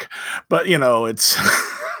back. But it's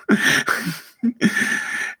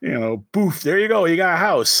poof, there you go, you got a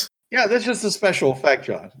house. Yeah, that's just a special effect,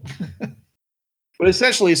 John. But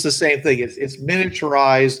essentially, it's the same thing. It's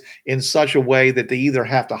miniaturized in such a way that they either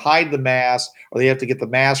have to hide the mass, or they have to get the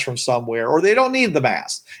mass from somewhere, or they don't need the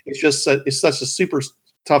mass. It's such a super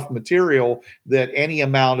tough material that any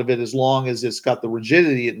amount of it, as long as it's got the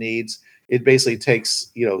rigidity it needs, it basically takes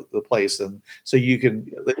the place. And so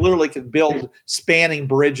they literally can build spanning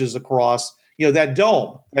bridges across that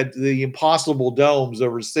dome, the impossible domes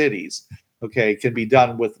over cities. Okay, can be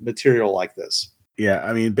done with material like this. Yeah,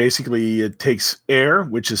 I mean, basically it takes air,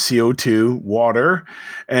 which is CO2, water,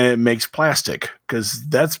 and it makes plastic, because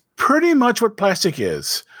that's pretty much what plastic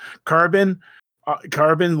is. Carbon,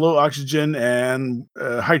 low oxygen, and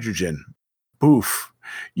hydrogen. Poof,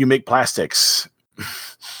 you make plastics.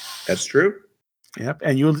 That's true. Yep,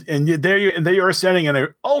 and there you are standing in an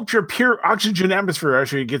ultra pure oxygen atmosphere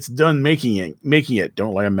after it gets done making it.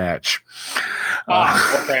 Don't light a match.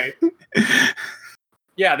 Okay.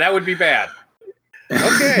 Yeah, that would be bad.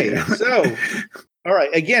 Okay, so all right.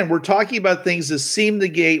 Again, we're talking about things that seem to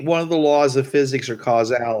negate one of the laws of physics or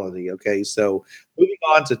causality. Okay, so moving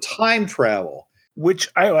on to time travel. Which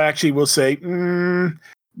I actually will say,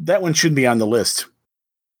 that one shouldn't be on the list.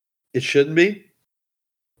 It shouldn't be.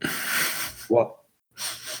 Well,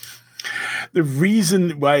 The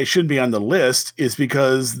reason why it shouldn't be on the list is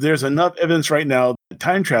because there's enough evidence right now that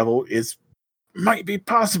time travel might be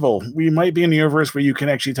possible. We might be in a universe where you can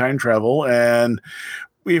actually time travel, and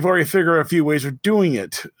we've already figured out a few ways of doing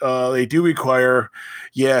it. They do require,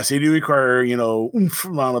 oomph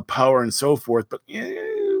amount of power and so forth, but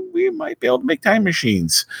we might be able to make time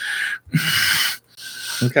machines.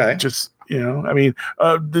 okay. Just, the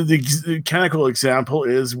mechanical example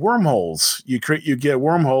is wormholes. You get a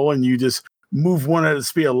wormhole and you just move one at the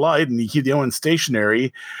speed of light and you keep the other one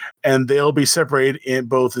stationary, and they'll be separated in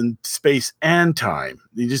both in space and time.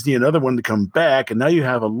 You just need another one to come back, and now you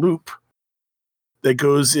have a loop that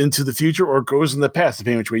goes into the future or goes in the past,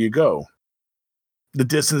 depending which way you go. The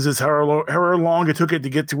distance is however long it took it to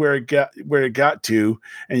get to where it got to,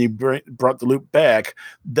 and you brought the loop back.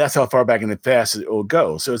 That's how far back in the past it will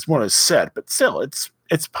go. So it's more a set, but still, it's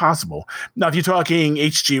possible. Now, if you're talking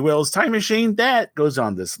H.G. Wells' Time Machine, that goes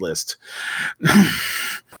on this list. From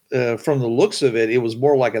the looks of it, it was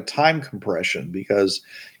more like a time compression because,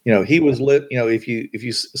 he was lit. If you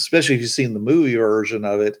especially if you've seen the movie version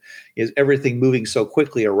of it, is everything moving so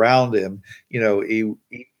quickly around him. He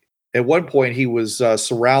at one point he was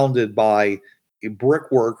surrounded by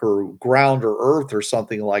brickwork or ground or earth or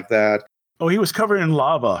something like that. Oh, he was covered in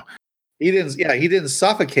lava. He didn't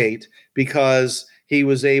suffocate because he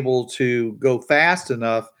was able to go fast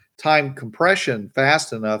enough, time compression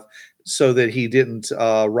fast enough, so that he didn't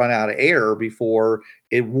run out of air before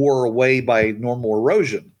it wore away by normal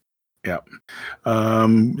erosion. Yeah.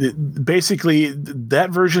 Basically,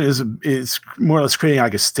 that version is more or less creating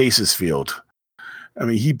like a stasis field. I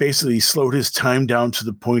mean, he basically slowed his time down to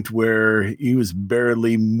the point where he was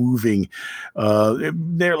barely moving.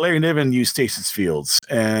 Larry Niven used stasis fields,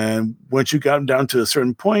 and once you got them down to a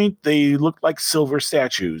certain point, they looked like silver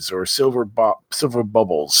statues or silver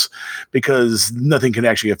bubbles, because nothing can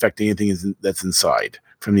actually affect anything that's inside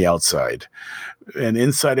from the outside. And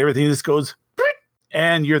inside, everything just goes,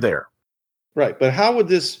 and you're there. Right, but how would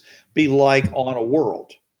this be like on a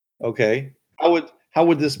world? Okay, how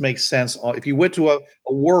would this make sense if you went to a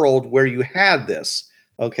world where you had this?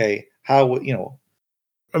 Okay, how would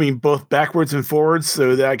I mean, both backwards and forwards,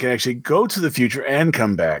 so that I can actually go to the future and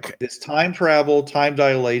come back. It's time travel, time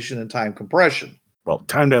dilation, and time compression. Well,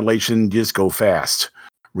 time dilation, just go fast,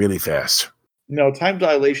 really fast. No, time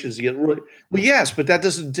dilation is yes, but that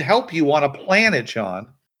doesn't help you on a planet, John.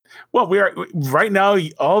 Well, we are right now.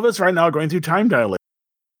 All of us right now are going through time dilation.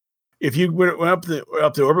 If you went up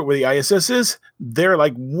to orbit where the ISS is, they're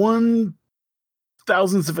like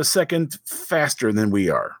 1/1000th of a second faster than we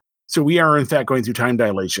are. So we are, in fact, going through time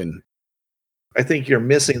dilation. I think you're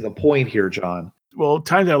missing the point here, John. Well,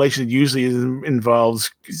 time dilation usually involves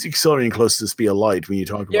accelerating close to the speed of light when you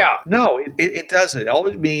talk about it. No, it doesn't. All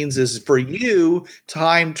it means is for you,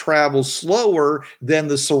 time travels slower than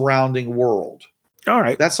the surrounding world. All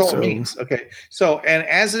right. That's all it means. Okay. So, and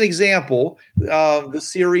as an example, the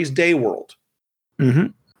series Dayworld.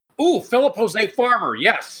 Mm-hmm. Ooh, Philip Jose Farmer.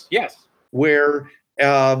 Yes. Where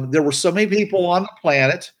there were so many people on the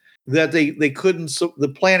planet that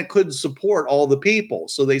the planet couldn't support all the people.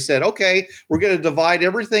 So they said, okay, we're going to divide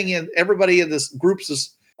everybody in this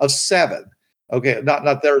groups of 7. Okay.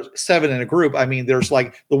 Not there's 7 in a group. I mean, there's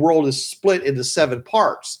like the world is split into 7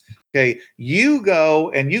 parts. Okay, you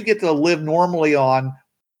go and you get to live normally on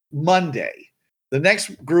Monday. The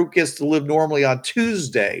next group gets to live normally on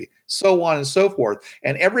Tuesday, so on and so forth.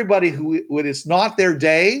 And everybody when it's not their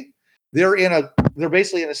day, they're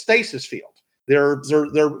basically in a stasis field. They're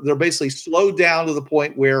basically slowed down to the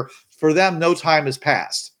point where for them no time has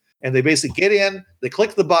passed, and they basically get in, they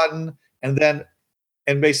click the button, and then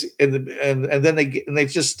they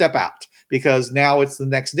just step out because now it's the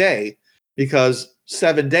next day because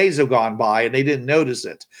 7 days have gone by and they didn't notice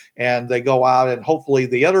it, and they go out and hopefully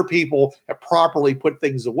the other people have properly put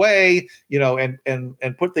things away,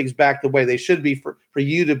 and put things back the way they should be for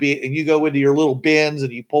you to be. And you go into your little bins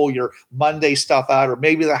and you pull your Monday stuff out, or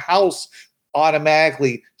maybe the house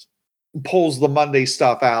automatically pulls the Monday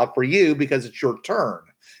stuff out for you because it's your turn.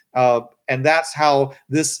 And that's how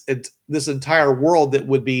this entire world that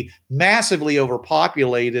would be massively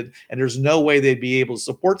overpopulated and there's no way they'd be able to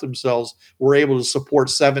support themselves, were able to support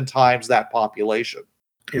 7 times that population.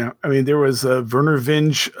 Yeah, I mean, there was a Werner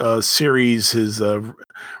Vinge series, his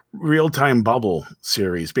real-time bubble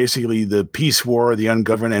series. Basically, the Peace War, the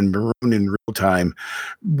Ungoverned, and Maroon in Real Time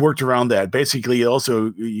worked around that. Basically, it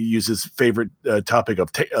also uses favorite topic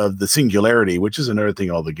of the singularity, which is another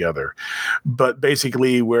thing altogether. But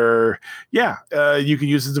basically, where you can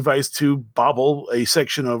use the device to bobble a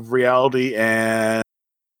section of reality, and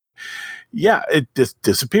it just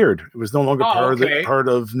disappeared. It was no longer part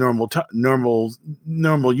of normal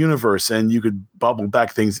universe, and you could bubble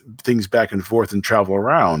back things back and forth and travel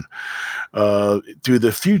around to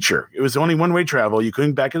the future. It was only one-way travel. You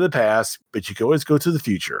couldn't back to the past, but you could always go to the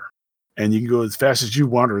future, and you can go as fast as you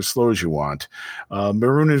want or as slow as you want.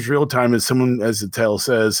 Maroon is Real Time is someone, as the title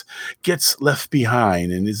says, gets left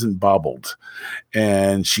behind and isn't bobbled,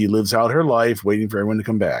 and she lives out her life waiting for everyone to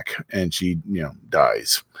come back, and she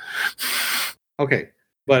dies. Okay,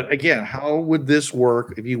 but again, how would this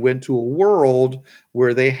work if you went to a world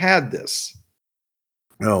where they had this?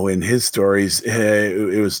 Oh, in his stories,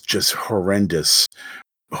 it was just horrendous.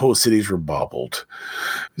 Whole cities were bobbled.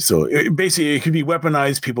 So basically, it could be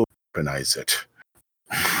weaponized. People weaponize it.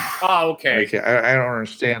 Oh, okay. I don't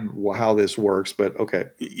understand how this works, but okay.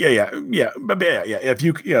 Yeah. If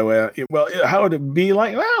you, how would it be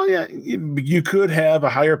like? Well, you could have a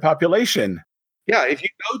higher population. Yeah, if you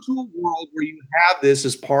go to a world where you have this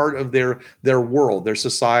as part of their world, their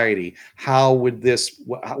society, how would this?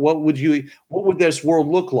 What would this world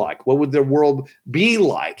look like? What would their world be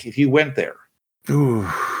like if you went there? Ooh.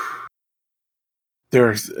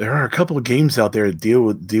 There are a couple of games out there that deal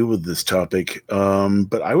with this topic,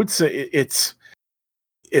 but I would say it's,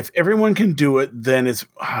 if everyone can do it, then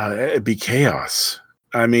it'd be chaos.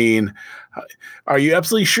 I mean, are you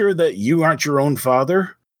absolutely sure that you aren't your own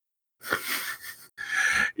father?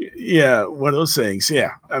 Yeah, one of those things.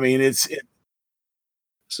 Yeah, I mean,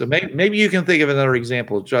 So maybe you can think of another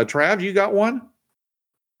example. Trav, you got one?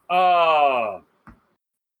 I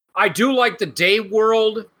do like the Day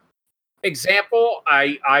World example.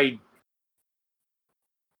 And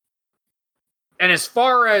as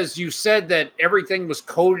far as you said that everything was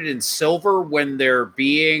coated in silver when they're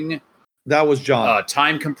being that was John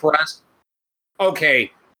time compressed.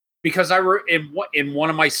 Okay, because in one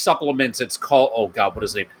of my supplements, it's called, oh God, what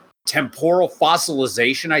is it? Temporal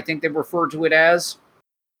fossilization, I think they refer to it as.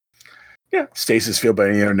 Yeah, stasis field by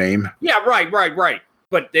any other name. Yeah, right.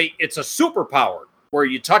 But it's a superpower where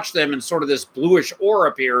you touch them and sort of this bluish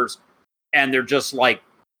aura appears, and they're just like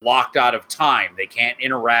locked out of time. They can't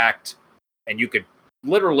interact, and you could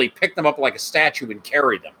literally pick them up like a statue and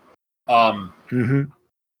carry them.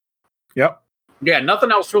 Yep. Yeah,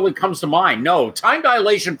 nothing else really comes to mind. No, time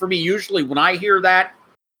dilation for me, usually when I hear that,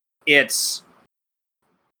 it's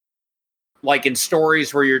like in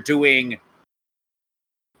stories where you're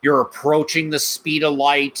approaching the speed of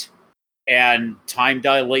light and time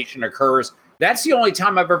dilation occurs. That's the only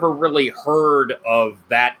time I've ever really heard of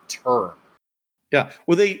that term. Yeah,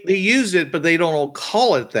 well, they use it, but they don't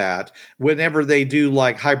call it that whenever they do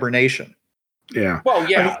like hibernation. Yeah. Well,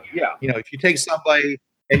 yeah. If you take somebody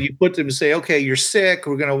and you put them and say, okay, you're sick,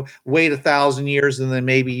 we're going to wait 1,000 years and then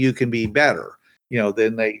maybe you can be better.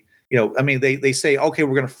 Then they say, okay,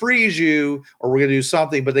 we're going to freeze you or we're going to do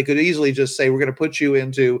something, but they could easily just say, we're going to put you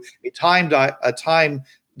into a time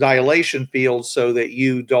dilation field so that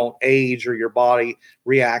you don't age or your body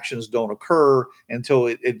reactions don't occur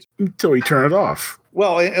until until we turn it off.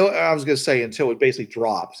 Well, I was going to say until it basically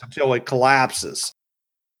drops, until it collapses.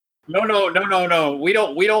 No. We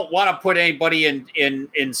don't want to put anybody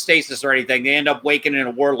in stasis or anything. They end up waking in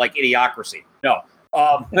a world like Idiocracy. No.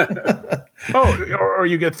 Or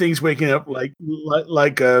you get things waking up like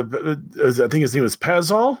I think his name was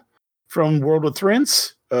Pazal from World with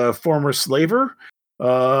Thrince, a former slaver,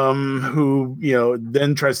 who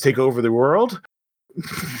then tries to take over the world.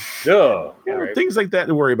 Things like that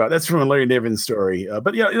to worry about. That's from a Larry Niven story.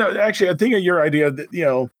 But actually, I think of your idea that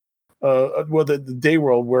the Day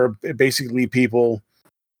World, where basically people,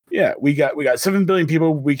 we got 7 billion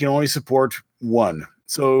people. We can only support one.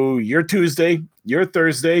 So you're Tuesday, you're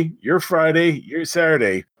Thursday, you're Friday, you're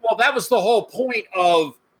Saturday. Well, that was the whole point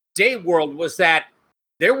of Day World, was that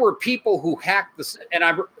there were people who hacked this. And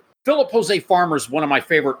Philip Jose Farmer is one of my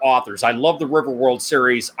favorite authors. I love the Riverworld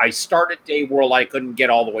series. I started Day World. I couldn't get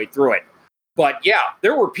all the way through it. But yeah,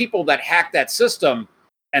 there were people that hacked that system,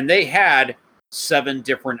 and they had 7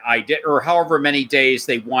 different ideas, or however many days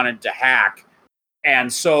they wanted to hack.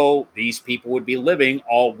 And so these people would be living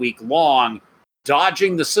all week long,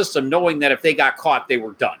 dodging the system, knowing that if they got caught, they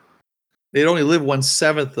were done. They'd only live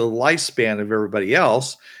 1/7 the lifespan of everybody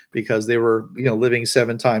else because they were, living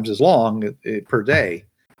 7 times as long per day.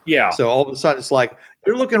 Yeah. So all of a sudden it's like,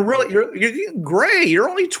 you're looking really, you're getting gray. You're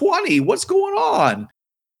only 20. What's going on?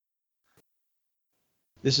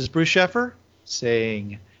 This is Bruce Sheffer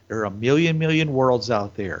saying there are a million worlds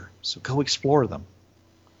out there, so go explore them.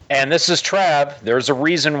 And this is Trav. There's a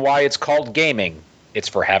reason why it's called gaming. It's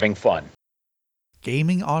for having fun.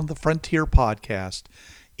 Gaming on the Frontier podcast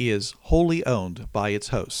is wholly owned by its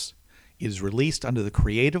hosts. It is released under the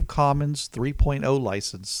Creative Commons 3.0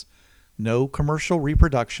 license. No commercial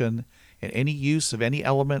reproduction and any use of any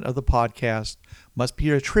element of the podcast must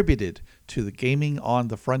be attributed to the Gaming on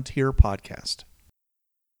the Frontier podcast.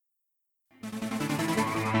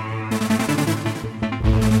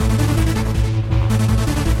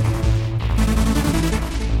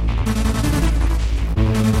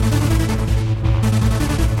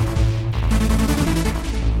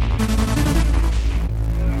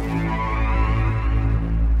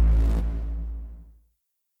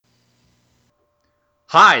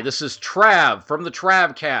 Hi, this is Trav from the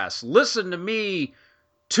Travcast. Listen to me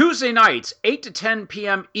Tuesday nights, 8 to 10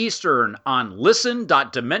 p.m. Eastern on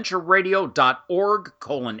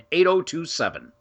listen.dementiaradio.org:8027.